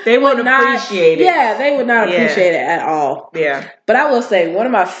 they wouldn't appreciate it. Yeah, they would not appreciate it at all. Yeah. But I will say one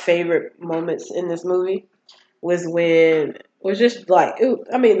of my favorite moments in this movie was when. Was just like,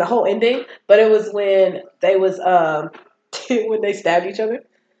 the whole ending, but it was when they was, when they stabbed each other.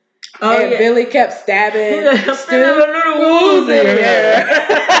 Oh, and Billy kept stabbing Stu. Little wounds in there.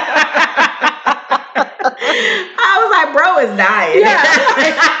 I was like, bro is dying.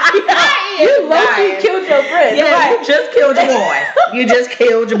 You low-key killed your friend. Yeah, like, you just killed your boy. You just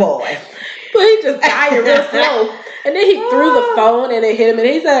killed your boy. But he just died real slow. And then he threw the phone and it hit him and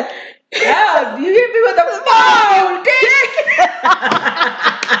he said, "Oh, you hit me with the phone, dick!"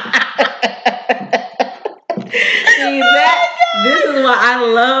 See, this is why I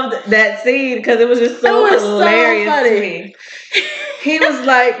loved that scene because it was just so hilarious to me. He was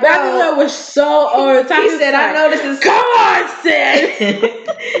like, Matthew Lillard was so over the top. He said, I know this is... Come on, Sid!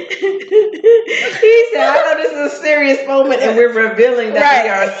 He said, I know this is a serious moment and we're revealing that we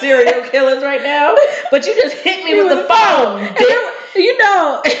are serial killers right now, but you just hit me with the phone. You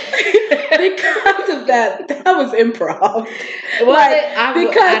know, because of that was improv.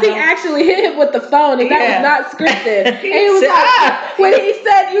 Because he actually hit him with the phone, and that was not scripted. And he was like, when he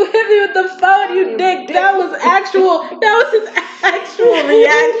said, "You hit me with the phone, you dick," that was his actual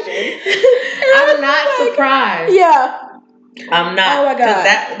reaction. I'm not surprised. Yeah. I'm not. Oh my God.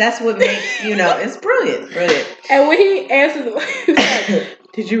 That's what makes, it's brilliant. And when he answered, he was like,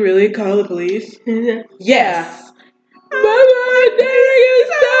 "Did you really call the police?" Yes. Mama, Daddy is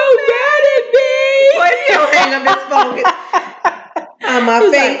so mad at me. Why you don't hang up his phone on my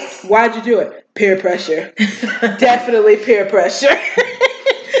face? Like, why'd you do it? Peer pressure. Definitely peer pressure.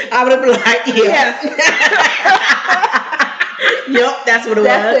 I would have been like, yes. Yup, that's what it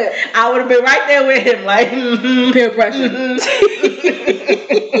was. It. I would have been right there with him, like peer pressure.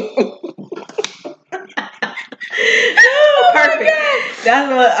 Perfect. That's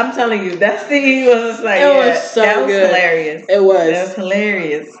what I'm telling you. That scene was like, it was so that was good. Hilarious. It was. That was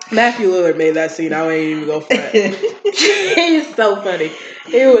hilarious. Matthew Lillard made that scene. I ain't even go for it. He's so funny.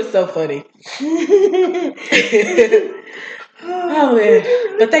 It was so funny. Oh man!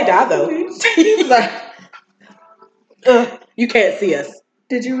 But they died though. He's like, you can't see us.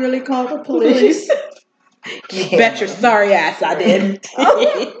 Did you really call the police? You bet your sorry ass I did. He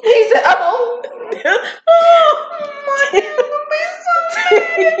said,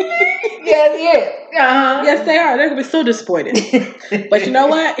 Yes. Yes, they are. They're gonna be so disappointed. But you know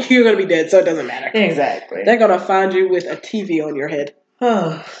what? You're gonna be dead, so it doesn't matter. Exactly. They're gonna find you with a TV on your head.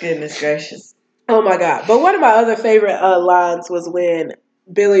 Oh, goodness gracious. Oh my God. But one of my other favorite lines was when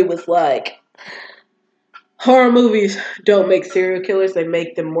Billy was like, horror movies don't make serial killers, they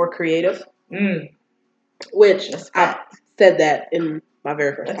make them more creative. Which I said that in my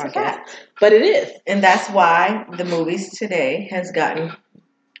very first podcast. But it is. And that's why the movies today has gotten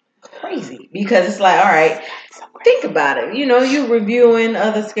crazy. Because it's like, all right, think about it. You reviewing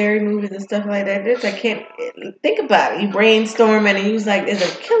other scary movies and stuff like that. I can't think about it. You brainstorming and you was like, is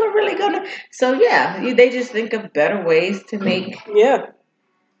a killer really gonna? So yeah, they just think of better ways to make. Yeah.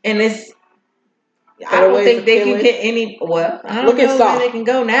 And it's. I don't think they can get any. Well, I don't know where they can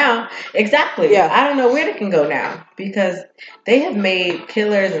go now. Exactly. Yeah. I don't know where they can go now because they have made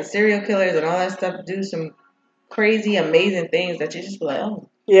killers and serial killers and all that stuff do some crazy, amazing things that you just be like, oh.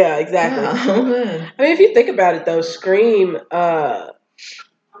 Yeah, exactly. Yeah. I mean, if you think about it, though, Scream,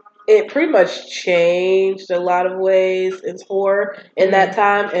 it pretty much changed a lot of ways in horror in that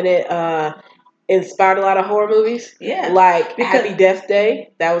time, and it inspired a lot of horror movies. Yeah. Like Happy Death Day,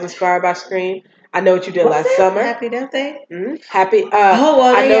 that was inspired by Scream. I Know What You Did Last Summer. Happy Death Day? Mm-hmm. I Know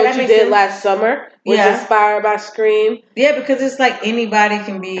What You Did Last Summer was inspired by Scream. Yeah, because it's like anybody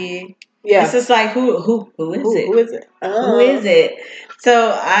can be. Yeah. It's just like, who is it? Who is it? Who is it?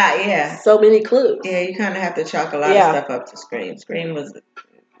 So, So many clues. Yeah, you kind of have to chalk a lot of stuff up to Scream. Scream was...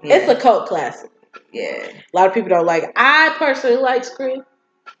 Yeah. It's a cult classic. Yeah. A lot of people don't like it. I personally like Scream.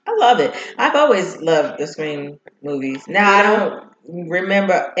 I love it. I've always loved the Scream movies. Now, I don't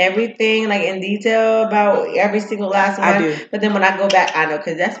remember everything like in detail about every single last one. I do. But then when I go back, I know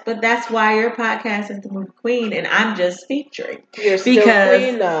that's why your podcast is the movie queen, and I'm just featuring. You're still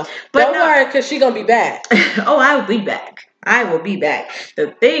queen though. But don't worry, because she's gonna be back. Oh, I will be back. I will be back. The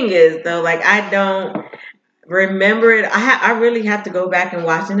thing is though, like I don't remember it. I really have to go back and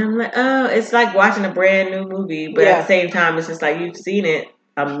watch it. And I'm like, oh, it's like watching a brand new movie, but at the same time, it's just like you've seen it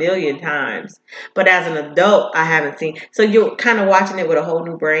a million times. But as an adult, I haven't seen. So you're kind of watching it with a whole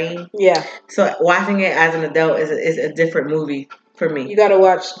new brain. Yeah. So watching it as an adult is a different movie for me. You got to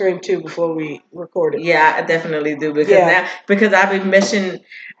watch Scream 2 before we record it. Yeah, I definitely do because I've been missing.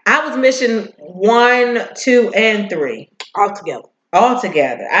 I was missing 1, 2, and 3 all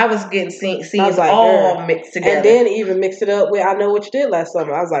together. I was getting scenes like, all mixed together. And then even mix it up with I Know What You Did Last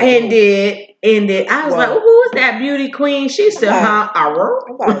Summer. I was like, ended. I was like, who is that beauty queen? She's still no,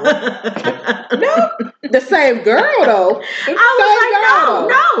 the same girl though. I was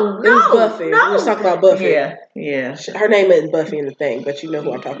like, no. It was Buffy. No. We was talking about Buffy. Yeah. Her name isn't Buffy in the thing, but you know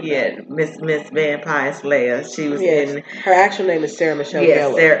who I'm talking about. Yeah, Miss Vampire Slayer. She was in. Her actual name is Sarah Michelle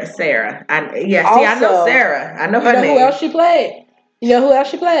Gellar. Sarah. I know Sarah. I know her name. Who else she played? You know who else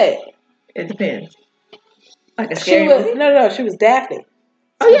she played? It depends. Like a scary movie? No, she was Daphne.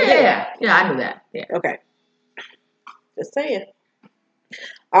 Oh, yeah. Yeah, I knew that. Yeah. Okay. Just saying.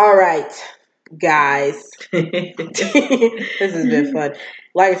 All right, guys. This has been fun.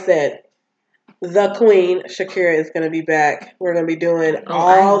 Like I said, the Queen, Shakira, is going to be back. We're going to be doing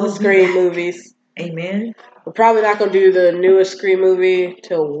all the Scream movies. Amen. We're probably not going to do the newest Scream movie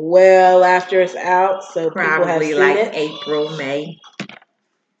till well after it's out, so probably people have seen like it. April, May.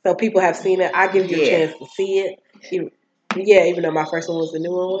 So people have seen it. I give you a chance to see it. Even though my first one was the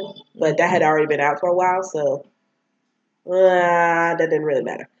newer one, but that had already been out for a while, so that didn't really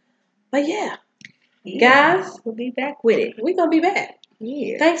matter. But guys, we'll be back with it. We're going to be back.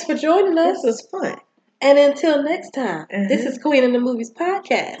 Yeah. Thanks for joining us. This was fun. And until next time, this is Queen in the Movies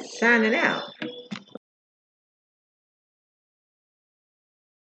Podcast. Signing out.